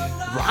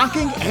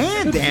 Rocking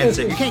and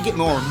dancing. You can't get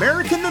more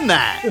American than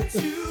that.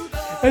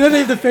 And then they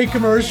have the fake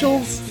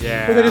commercials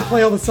Yeah. where they just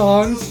play all the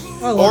songs.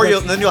 I love Or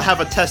that. then you'll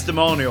have a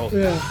testimonial.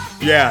 Yeah.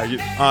 Yeah,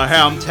 hey,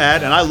 I'm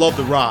Ted, and I love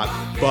the rock,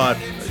 but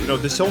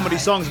there's so many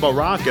songs about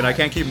rock, and I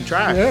can't keep them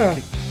track. Yeah.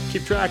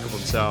 Keep track of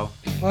them. So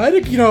I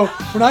think,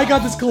 when I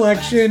got this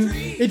collection,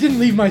 it didn't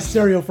leave my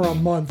stereo for a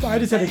month. I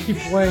just had to keep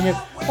playing it.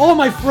 All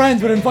my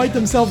friends would invite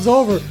themselves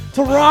over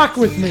to rock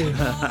with me.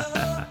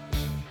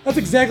 That's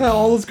exactly how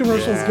all those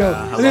commercials go.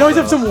 Yeah, I And they always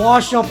love have some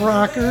washed-up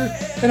rocker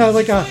and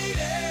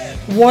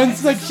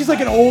she's like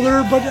an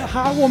older but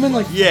hot woman,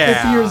 like 50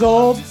 years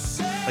old.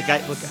 Like,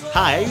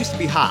 hi, I used to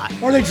be hot.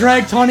 Or they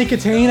drag Tawny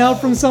Katane out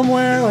from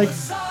somewhere, like,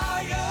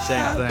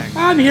 Same thing.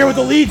 I'm here with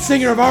the lead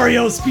singer of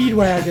REO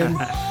Speedwagon.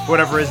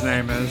 Whatever his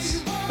name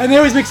is. And they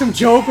always make some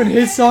joke when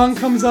his song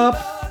comes up.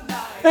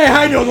 Hey,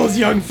 I know those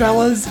young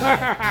fellas.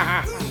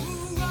 That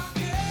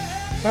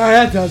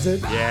does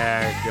it.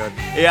 Yeah, good.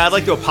 Yeah, I'd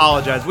like to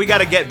apologize. We got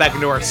to get back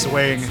into our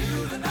swing.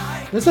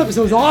 This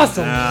episode was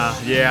awesome.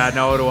 Yeah,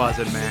 no, it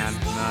wasn't, man.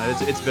 No,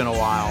 it's been a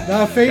while.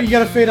 You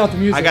gotta fade out the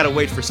music. I gotta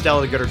wait for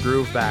Stella to get her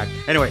groove back.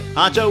 Anyway,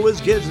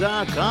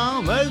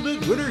 HotshotWizKids.com,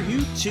 Facebook, Twitter,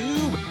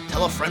 YouTube.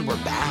 Tell a friend we're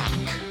back.